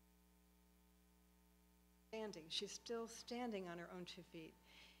she's still standing on her own 2 feet.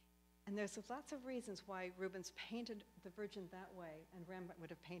 And there's lots of reasons why Rubens painted the Virgin that way, and Rembrandt would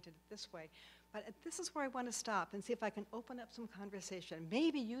have painted it this way. But this is where I want to stop and see if I can open up some conversation.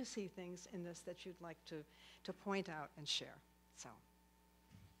 Maybe you see things in this that you'd like to point out and share. So.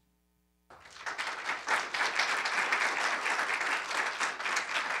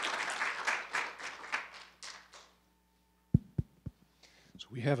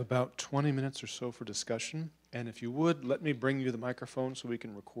 We have about 20 minutes or so for discussion, and if you would, let me bring you the microphone so we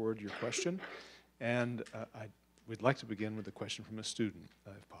can record your question. And we'd like to begin with a question from a student,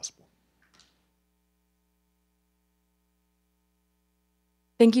 if possible.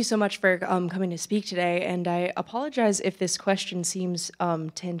 Thank you so much for coming to speak today, and I apologize if this question seems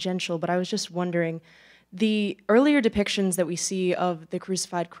tangential, but I was just wondering, the earlier depictions that we see of the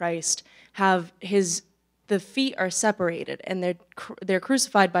crucified Christ have the feet are separated, and they're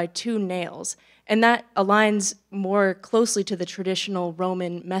crucified by 2 nails. And that aligns more closely to the traditional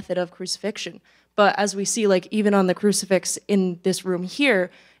Roman method of crucifixion. But as we see, like even on the crucifix in this room here,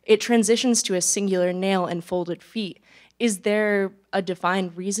 it transitions to a singular nail and folded feet. Is there a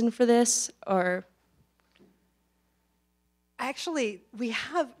defined reason for this, or? Actually, we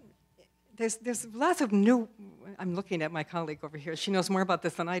have, there's lots of new, I'm looking at my colleague over here. She knows more about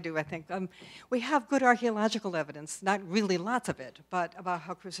this than I do, I think. We have good archaeological evidence, not really lots of it, but about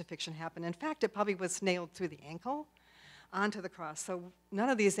how crucifixion happened. In fact, it probably was nailed through the ankle onto the cross. So none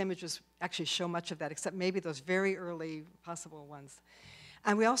of these images actually show much of that, except maybe those very early possible ones.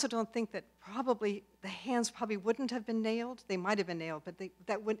 And we also don't think that probably the hands probably wouldn't have been nailed. They might have been nailed, but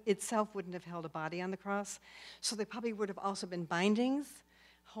itself wouldn't have held a body on the cross. So they probably would have also been bindings,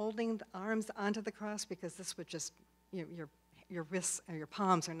 holding the arms onto the cross, because this would just, your wrists or your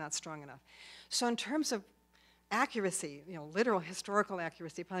palms are not strong enough. So in terms of accuracy, literal historical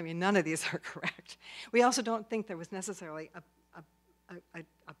accuracy, probably none of these are correct. We also don't think there was necessarily a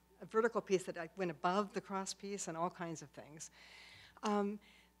vertical piece that went above the cross piece and all kinds of things.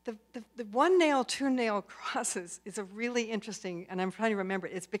 The 1 nail, 2 nail crosses is a really interesting, and I'm trying to remember,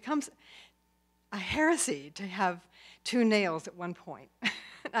 it becomes a heresy to have 2 nails at one point.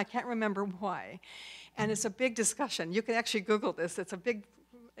 I can't remember why. And it's a big discussion. You can actually Google this. It's a big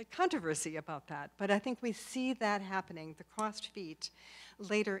controversy about that. But I think we see that happening, the crossed feet,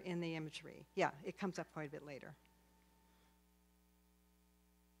 later in the imagery. Yeah, it comes up quite a bit later.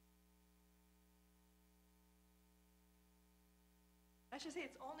 I should say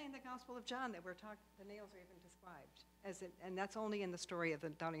it's only in the Gospel of John that the nails are even described, and that's only in the story of the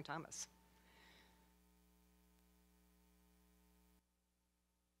Doubting Thomas.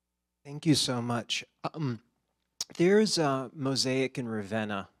 Thank you so much. There's a mosaic in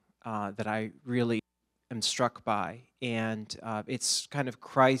Ravenna that I really am struck by, and it's kind of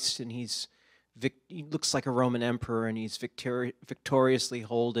Christ, and he looks like a Roman emperor, and he's victoriously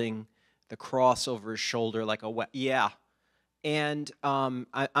holding the cross over his shoulder like a And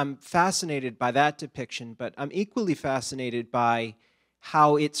I'm fascinated by that depiction, but I'm equally fascinated by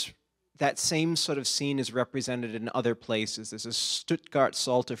how that same sort of scene is represented in other places. There's a Stuttgart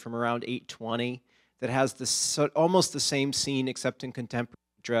Psalter from around 820 that has almost the same scene except in contemporary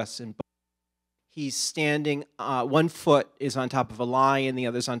dress. And he's standing, one foot is on top of a lion, the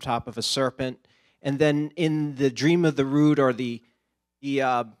other's on top of a serpent. And then in the Dream of the Rood, or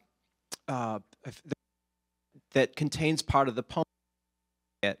that contains part of the poem.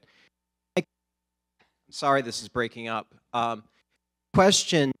 Sorry, this is breaking up.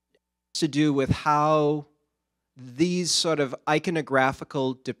 Question has to do with how these sort of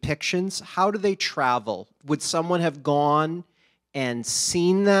iconographical depictions, how do they travel? Would someone have gone and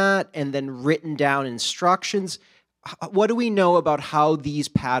seen that and then written down instructions? What do we know about how these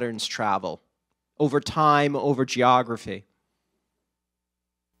patterns travel over time, over geography?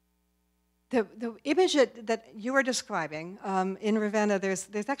 The image that you are describing in Ravenna, there's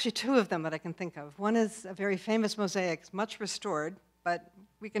actually 2 of them that I can think of. One is a very famous mosaic, much restored, but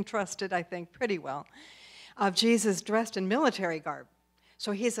we can trust it, I think, pretty well, of Jesus dressed in military garb.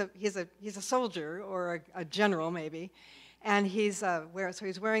 So he's a soldier, or a general maybe, and he's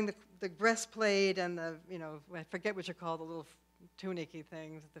wearing the breastplate and I forget what you call the little tunicky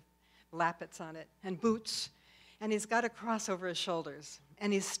things, the lappets on it, and boots. And he's got a cross over his shoulders.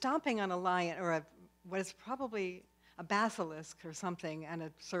 And he's stomping on a lion, or what is probably a basilisk or something, and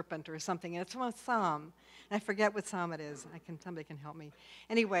a serpent or something. And it's from a psalm. And I forget what psalm it is. Somebody can help me.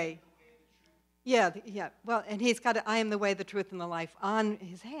 Anyway, yeah. Well, and he's got I am the way, the truth, and the life on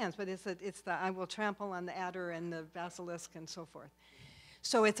his hands. But it's the I will trample on the adder and the basilisk and so forth.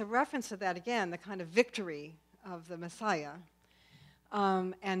 So it's a reference to that, again, the kind of victory of the Messiah.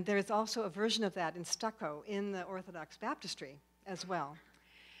 And there's also a version of that in stucco in the Orthodox baptistry as well.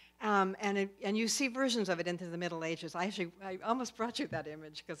 And you see versions of it into the Middle Ages. I almost brought you that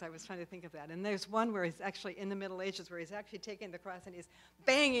image because I was trying to think of that. And there's one where he's actually in the Middle Ages where he's actually taking the cross and he's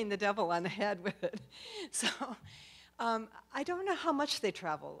banging the devil on the head with it. So I don't know how much they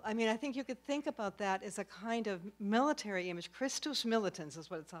travel. I mean, I think you could think about that as a kind of military image. Christus militans is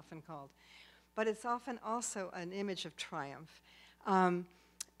what it's often called. But it's often also an image of triumph.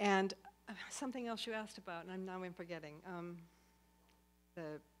 And something else you asked about, and now I'm forgetting.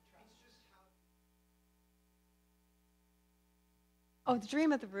 The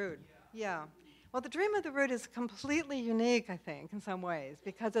Dream of the Rood. Yeah. Well, the Dream of the Rood is completely unique, I think, in some ways,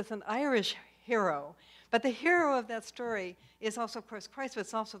 because it's an Irish hero. But the hero of that story is also, of course, Christ, but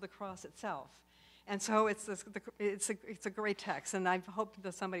it's also the cross itself. And so it's a great text, and I hope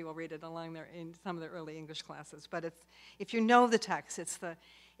that somebody will read it along there in some of the early English classes. But if you know the text, the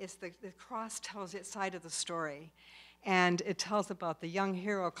cross tells its side of the story, and it tells about the young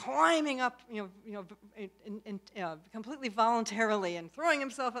hero climbing up, completely voluntarily and throwing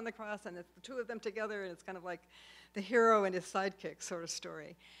himself on the cross, and it's the two of them together, and it's kind of like the hero and his sidekick sort of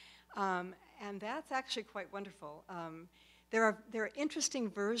story. And that's actually quite wonderful. There are interesting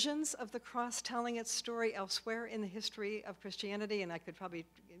versions of the cross telling its story elsewhere in the history of Christianity, and I could probably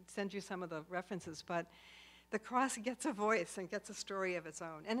send you some of the references, but the cross gets a voice and gets a story of its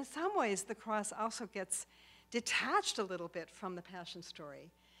own. And in some ways, the cross also gets detached a little bit from the Passion story,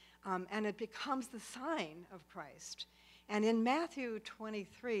 and it becomes the sign of Christ. And in Matthew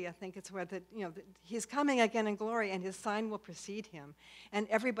 23, I think it's where he's coming again in glory, and his sign will precede him. And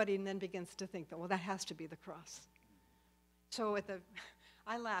everybody then begins to think that, well, that has to be the cross. So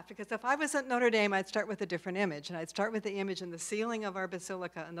I laugh, because if I was at Notre Dame, I'd start with a different image, and I'd start with the image in the ceiling of our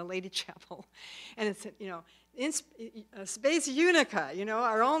basilica in the Lady Chapel, and it's, Spes Unica,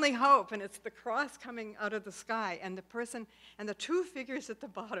 our only hope, and it's the cross coming out of the sky, and the person, and the two figures at the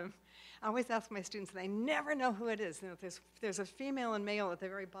bottom. I always ask my students, and I never know who it is. There's a female and male at the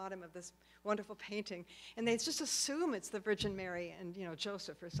very bottom of this wonderful painting, and they just assume it's the Virgin Mary and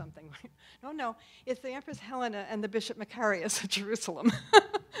Joseph or something. No, it's the Empress Helena and the Bishop Macarius of Jerusalem.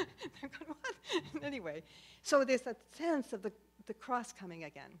 They're going, what? Anyway, so there's that sense of the cross coming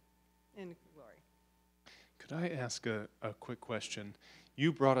again in glory. Could I ask a quick question?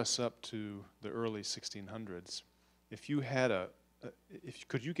 You brought us up to the early 1600s. If you had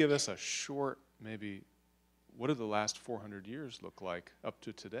could you give us a short, maybe, what do the last 400 years look like up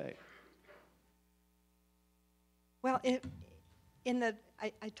to today? Well,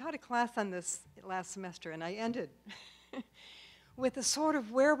 I taught a class on this last semester, and I ended with the sort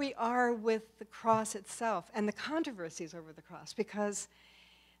of where we are with the cross itself and the controversies over the cross. Because,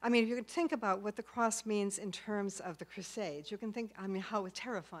 if you can think about what the cross means in terms of the Crusades, you can think, how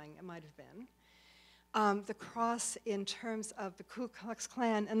terrifying it might have been. The cross in terms of the Ku Klux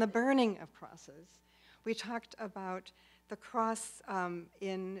Klan and the burning of crosses. We talked about the cross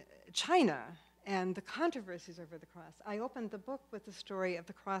in China and the controversies over the cross. I opened the book with the story of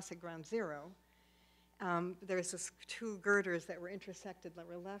the cross at Ground Zero. There's this two girders that were intersected that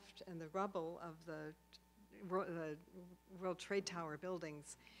were left in the rubble of the World Trade Tower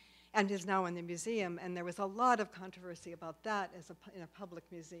buildings, and is now in the museum, and there was a lot of controversy about that in a public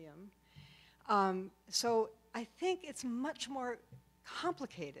museum. So I think it's much more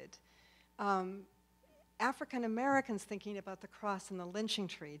complicated. African Americans thinking about the cross and the lynching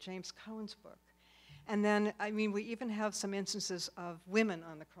tree, James Cohen's book. And then, we even have some instances of women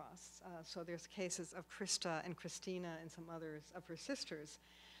on the cross. So there's cases of Krista and Christina and some others of her sisters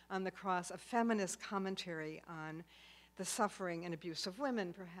on the cross, a feminist commentary on the suffering and abuse of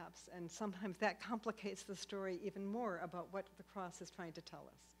women, perhaps. And sometimes that complicates the story even more about what the cross is trying to tell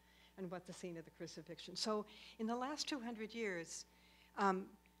us and what the scene of the crucifixion. So in the last 200 years,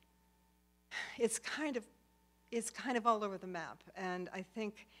 it's kind of all over the map. And I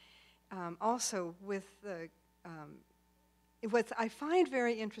think also with what I find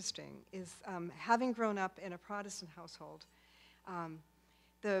very interesting is having grown up in a Protestant household,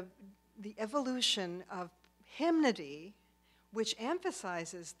 the evolution of hymnody, which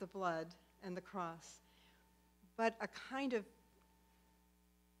emphasizes the blood and the cross, but a kind of,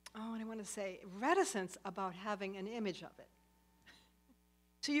 reticence about having an image of it.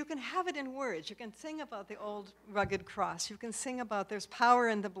 So you can have it in words. You can sing about the old rugged cross. You can sing about there's power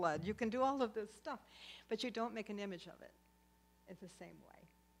in the blood. You can do all of this stuff, but you don't make an image of it in the same way.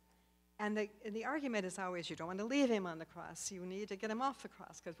 And the argument is always, you don't want to leave him on the cross. You need to get him off the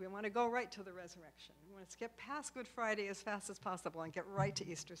cross because we want to go right to the resurrection. We want to skip past Good Friday as fast as possible and get right to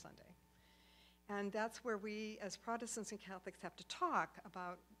Easter Sunday. And that's where we, as Protestants and Catholics, have to talk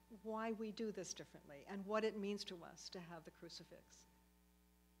about why we do this differently and what it means to us to have the crucifix,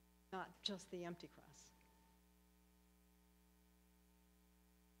 not just the empty cross.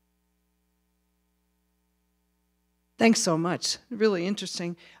 Thanks so much. Really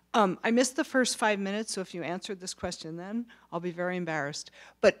interesting. I missed the first 5 minutes, so if you answered this question then, I'll be very embarrassed.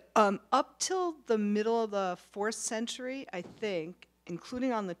 But up till the middle of the 4th century, I think,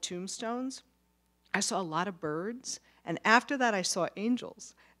 including on the tombstones, I saw a lot of birds. And after that, I saw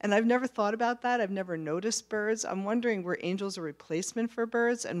angels. And I've never thought about that. I've never noticed birds. I'm wondering, were angels a replacement for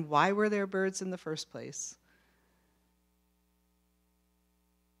birds? And why were there birds in the first place?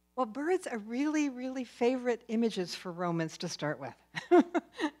 Well, birds are really, really favorite images for Romans to start with.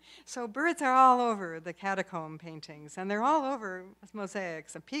 So birds are all over the catacomb paintings, and they're all over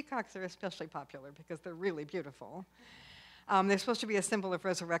mosaics. And peacocks are especially popular because they're really beautiful. They're supposed to be a symbol of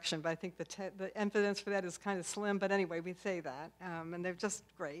resurrection, but I think the evidence for that is kind of slim. But anyway, we say that, and they're just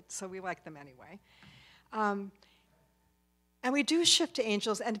great, so we like them anyway. And we do shift to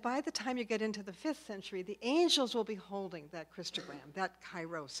angels, and by the time you get into the 5th century, the angels will be holding that Christogram, that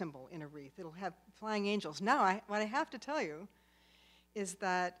Chi-Rho symbol in a wreath. It'll have flying angels. Now, what I have to tell you is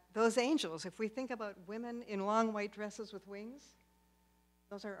that those angels, if we think about women in long white dresses with wings,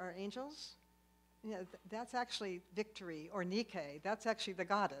 those are our angels. You know, that's actually Victory, or Nike. That's actually the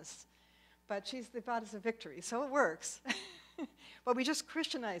goddess. But she's the goddess of victory, so it works. But we just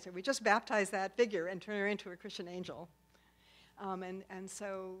Christianize her. We just baptize that figure and turn her into a Christian angel. And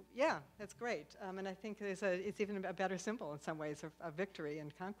so, yeah, that's great. And I think it's even a better symbol in some ways of victory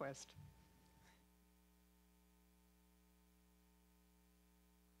and conquest.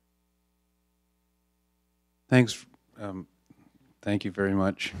 Thanks. Thank you very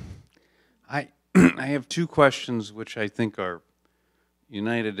much. I have two questions which I think are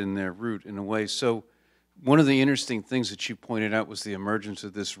united in their root in a way. So one of the interesting things that you pointed out was the emergence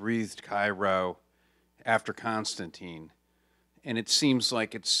of this wreathed Chi-Rho after Constantine. And it seems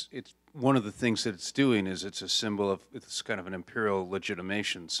like it's one of the things that it's doing is it's a symbol of, it's kind of an imperial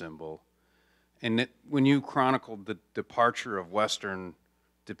legitimation symbol. And when you chronicled the departure of Western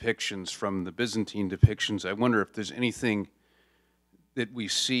depictions from the Byzantine depictions, I wonder if there's anything that we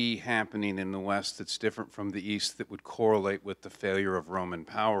see happening in the West that's different from the East that would correlate with the failure of Roman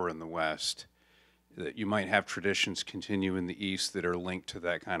power in the West, that you might have traditions continue in the East that are linked to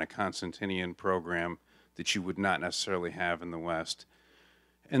that kind of Constantinian program that you would not necessarily have in the West.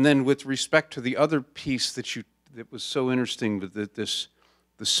 And then with respect to the other piece that was so interesting,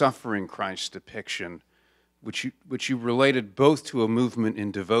 the suffering Christ depiction, which you related both to a movement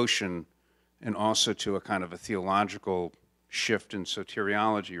in devotion and also to a kind of a theological shift in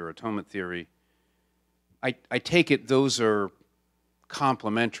soteriology or atonement theory. I take it those are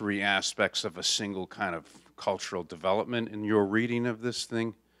complementary aspects of a single kind of cultural development in your reading of this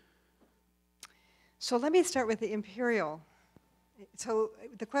thing? So let me start with the imperial. So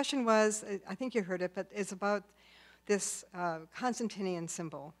the question was, I think you heard it, but it's about this Constantinian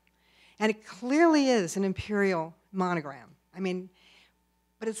symbol. And it clearly is an imperial monogram. I mean,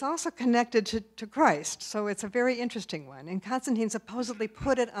 but it's also connected to Christ, so it's a very interesting one. And Constantine supposedly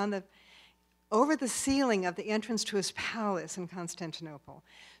put it over the ceiling of the entrance to his palace in Constantinople.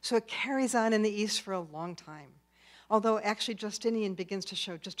 So it carries on in the East for a long time. Although actually Justinian begins to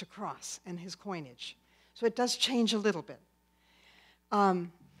show just a cross and his coinage. So it does change a little bit.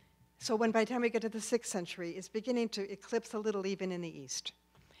 So by the time we get to the 6th century, it's beginning to eclipse a little even in the East.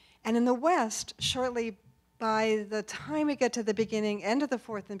 And in the West, shortly by the time we get to the end of the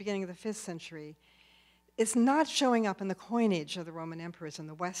 4th and beginning of the 5th century, it's not showing up in the coinage of the Roman emperors in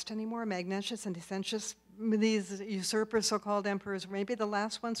the West anymore. Magnentius and Decentius, these usurper so-called emperors, were maybe the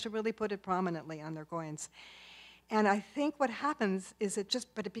last ones to really put it prominently on their coins. And I think what happens is it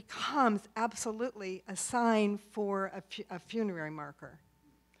becomes absolutely a sign for a funerary marker.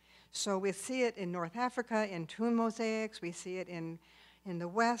 So we see it in North Africa in tomb mosaics. We see it in the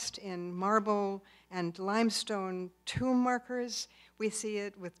West in marble and limestone tomb markers. We see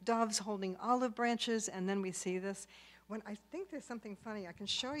it with doves holding olive branches, and then we see this. I think there's something funny. I can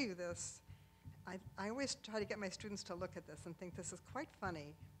show you this. I always try to get my students to look at this and think this is quite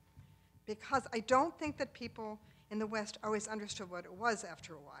funny, because I don't think that people in the West always understood what it was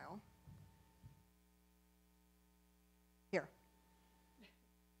after a while. Here.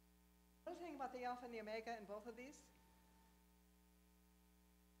 What is the thing about the alpha and the omega in both of these?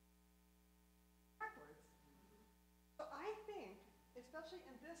 Backwards. So I think, especially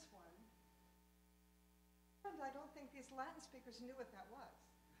in this one, I don't think these Latin speakers knew what that was.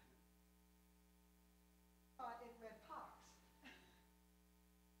 It read Pax.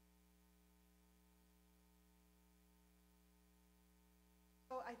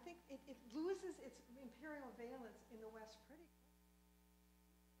 So I think it loses its imperial valence in the West pretty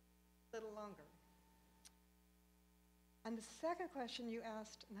a little longer. And the second question you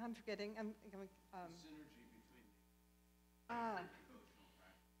asked, and I'm forgetting, synergy between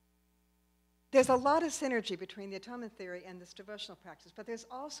there's a lot of synergy between the atonement theory and this devotional practice, but there's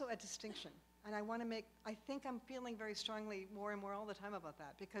also a distinction. And I think I'm feeling very strongly more and more all the time about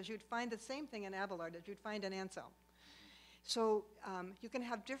that, because you'd find the same thing in Abelard that you'd find in Anselm. So you can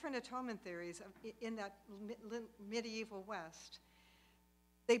have different atonement theories in that medieval West.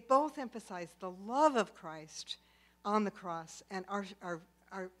 They both emphasize the love of Christ on the cross and our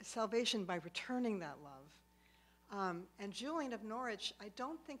our salvation by returning that love. And Julian of Norwich, I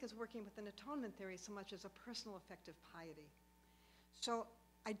don't think is working with an atonement theory so much as a personal effective piety. So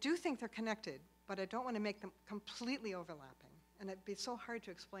I do think they're connected, but I don't want to make them completely overlapping. And it'd be so hard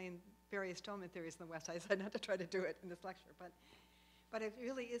to explain various atonement theories in the West. I decided not to try to do it in this lecture, but it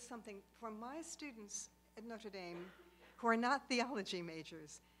really is something for my students at Notre Dame who are not theology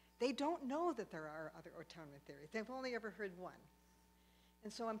majors. They don't know that there are other atonement theories. They've only ever heard one.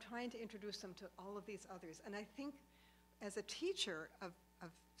 And so I'm trying to introduce them to all of these others. And I think as a teacher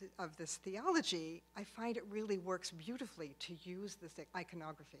of this theology, I find it really works beautifully to use this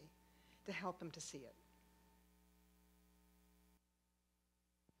iconography to help them to see it.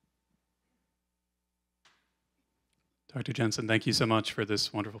 Dr. Jensen, thank you so much for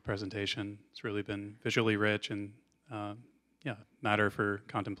this wonderful presentation. It's really been visually rich and matter for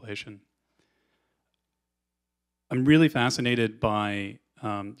contemplation. I'm really fascinated by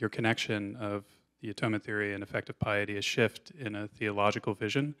your connection of the atonement theory and effective piety, a shift in a theological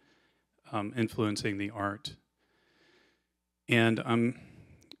vision influencing the art. And I'm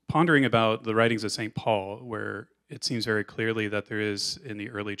pondering about the writings of St. Paul, where it seems very clearly that there is in the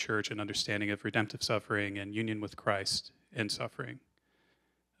early church an understanding of redemptive suffering and union with Christ in suffering.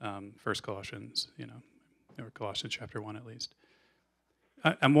 First Colossians, or Colossians chapter 1 at least.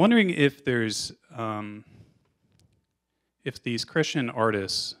 I'm wondering if there's, if these Christian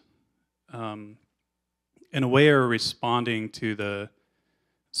artists, in a way, are responding to the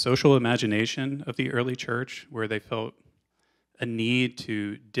social imagination of the early church, where they felt a need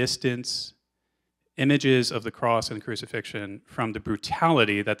to distance images of the cross and crucifixion from the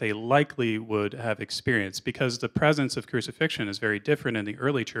brutality that they likely would have experienced, because the presence of crucifixion is very different in the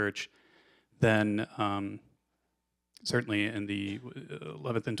early church than certainly in the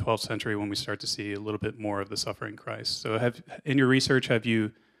 11th and 12th century, when we start to see a little bit more of the suffering Christ. So in your research, have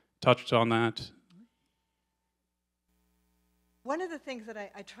you touched on that? One of the things that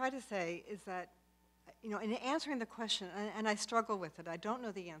I try to say is that, in answering the question, and I struggle with it, I don't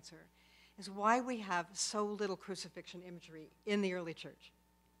know the answer, is why we have so little crucifixion imagery in the early church.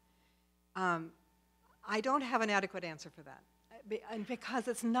 I don't have an adequate answer for that, and because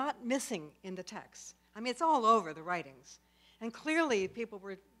it's not missing in the text. I mean, it's all over the writings. And clearly people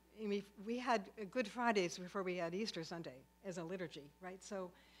were, we had Good Fridays before we had Easter Sunday as a liturgy, right?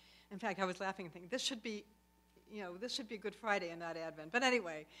 So, in fact, I was laughing and thinking, this should be Good Friday and not Advent. But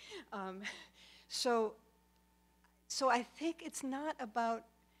anyway, so I think it's not about,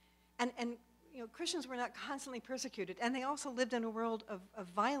 and Christians were not constantly persecuted, and they also lived in a world of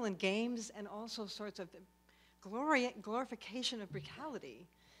violent games and also sorts of glorification of brutality.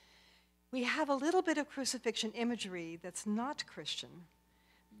 We have a little bit of crucifixion imagery that's not Christian,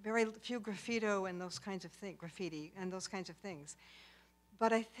 very few graffiti and those kinds of things.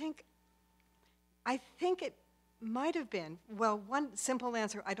 But I think it might have been, well, one simple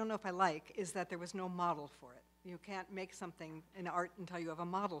answer I don't know if I like is that there was no model for it. You can't make something in art until you have a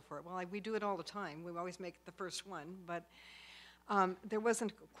model for it. Well, we do it all the time. We always make the first one, but there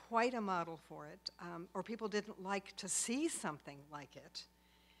wasn't quite a model for it, or people didn't like to see something like it.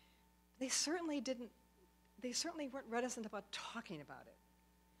 They certainly weren't reticent about talking about it.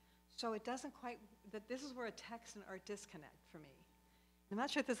 So it doesn't quite, this is where a text and art disconnect for me. I'm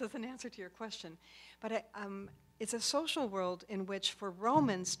not sure if this is an answer to your question, but it's a social world in which for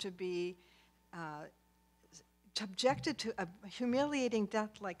Romans to be subjected to a humiliating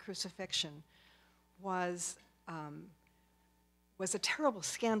death like crucifixion was a terrible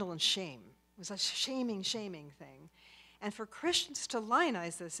scandal and shame. It was a shaming thing. And for Christians to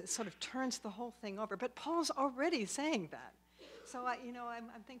lionize this, it sort of turns the whole thing over. But Paul's already saying that. So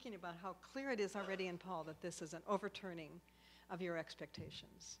I'm thinking about how clear it is already in Paul that this is an overturning of your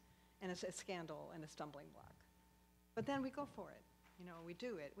expectations. And it's a scandal and a stumbling block. But then we go for it. We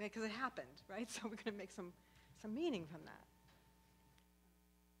do it, because it happened, right? So we're going to make some meaning from that.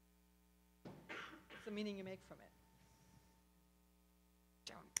 What's the meaning you make from it?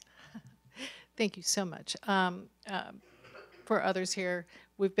 Joan. Thank you so much. For others here,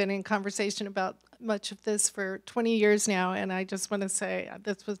 we've been in conversation about much of this for 20 years now, and I just want to say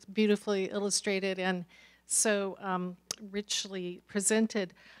this was beautifully illustrated and so richly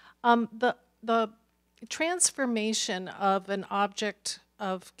presented. The transformation of an object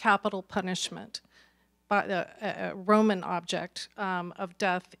of capital punishment, by a Roman object of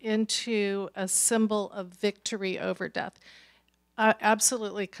death, into a symbol of victory over death.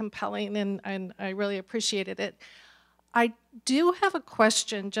 Absolutely compelling, and I really appreciated it. I do have a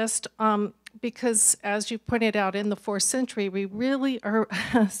question, just because, as you pointed out, in the 4th century, we really are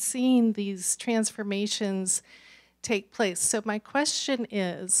seeing these transformations take place. So my question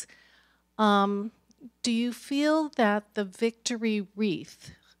is, do you feel that the victory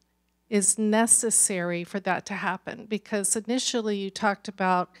wreath is necessary for that to happen? Because initially you talked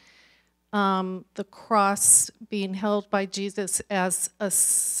about the cross being held by Jesus as a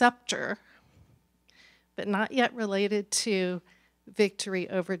scepter, but not yet related to victory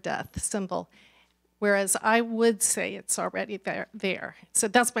over death symbol, whereas I would say it's already there. So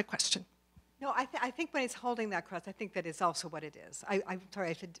that's my question. No, I think when he's holding that cross, I think that is also what it is. I'm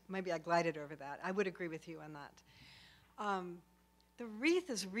sorry, maybe I glided over that. I would agree with you on that. The wreath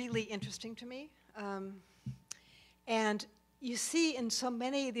is really interesting to me. And you see in so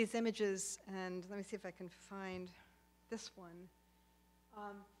many of these images, and let me see if I can find this one,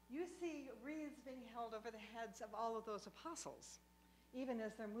 you see wreaths being held over the heads of all of those apostles, even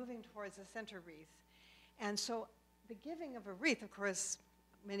as they're moving towards the center wreath. And so the giving of a wreath, of course,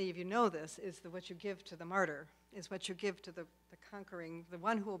 many of you know this, is what you give to the martyr, is what you give to the conquering, the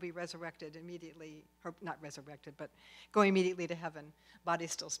one who will be resurrected immediately, or not resurrected, but going immediately to heaven. Body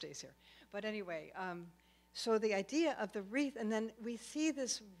still stays here. But anyway, so the idea of the wreath, and then we see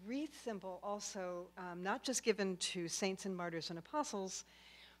this wreath symbol also not just given to saints and martyrs and apostles,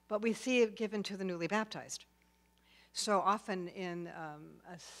 but we see it given to the newly baptized. So often in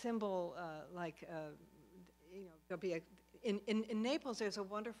a symbol there'll be in Naples, there's a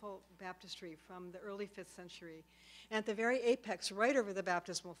wonderful baptistry from the early 5th century. And at the very apex, right over the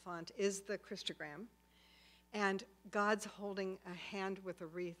baptismal font, is the Christogram. And God's holding a hand with a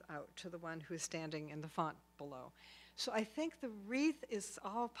wreath out to the one who's standing in the font below. So I think the wreath is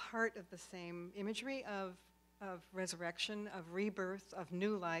all part of the same imagery of resurrection, of rebirth, of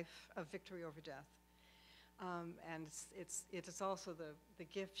new life, of victory over death. And it is also the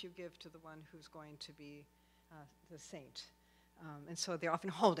gift you give to the one who's going to be the saint. And so they're often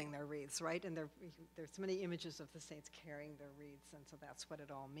holding their wreaths, right? And there's many images of the saints carrying their wreaths, and so that's what it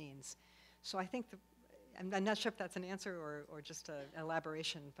all means. So I think I'm not sure if that's an answer or just an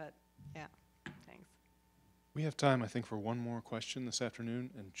elaboration, but yeah, thanks. We have time, I think, for one more question this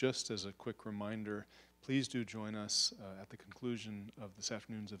afternoon. And just as a quick reminder, please do join us at the conclusion of this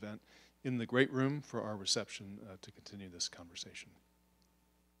afternoon's event in the great room for our reception to continue this conversation.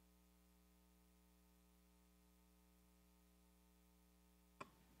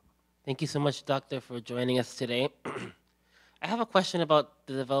 Thank you so much, Doctor, for joining us today. I have a question about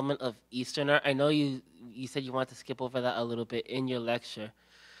the development of Eastern art. I know you said you wanted to skip over that a little bit in your lecture,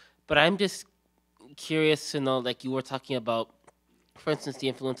 but I'm just curious to know, like you were talking about, for instance, the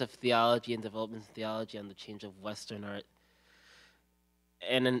influence of theology and development in theology on the change of Western art.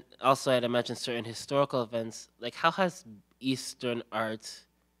 And then also I'd imagine certain historical events, like how has Eastern art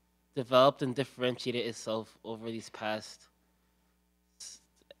developed and differentiated itself over these past,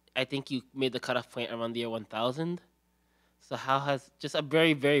 I think you made the cutoff point around the year 1000. So how has, just a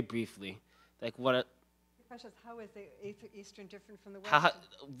very, very briefly, like what? The question is, how is the Eastern different from the West? How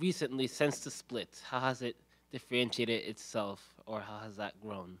recently, since the split, how has it differentiated itself, or how has that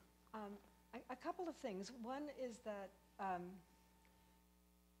grown? A couple of things. One is that, in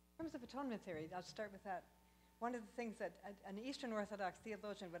terms of atonement theory, I'll start with that. One of the things that an Eastern Orthodox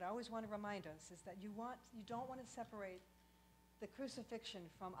theologian would always want to remind us is that you don't want to separate the crucifixion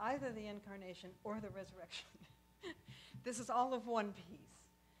from either the incarnation or the resurrection. This is all of one piece.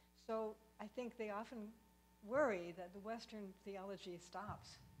 So I think they often worry that the Western theology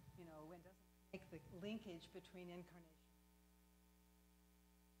stops, and doesn't make the linkage between incarnation.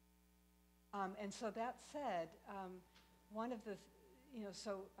 And so that said, one of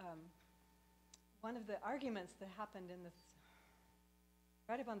the arguments that happened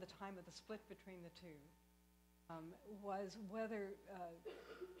right about the time of the split between the two, was whether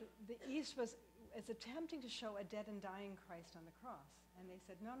the East was attempting to show a dead and dying Christ on the cross, and they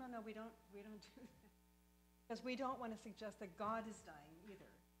said, no, we don't do that, because we don't want to suggest that God is dying either.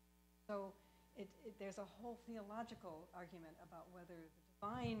 So there's a whole theological argument about whether the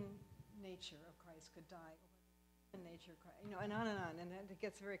divine nature of Christ could die, or whether the human nature, and on, and it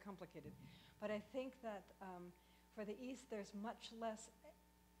gets very complicated. But I think that for the East, there's much less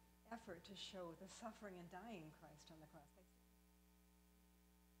effort to show the suffering and dying Christ on the cross.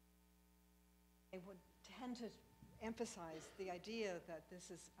 They would tend to emphasize the idea that this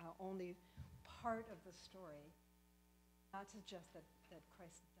is only part of the story, not suggest that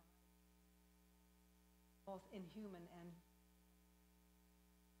Christ died, both in human and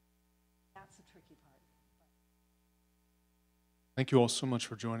that's the tricky part. Thank you all so much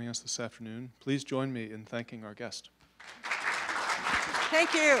for joining us this afternoon. Please join me in thanking our guest.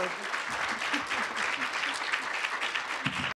 Thank you.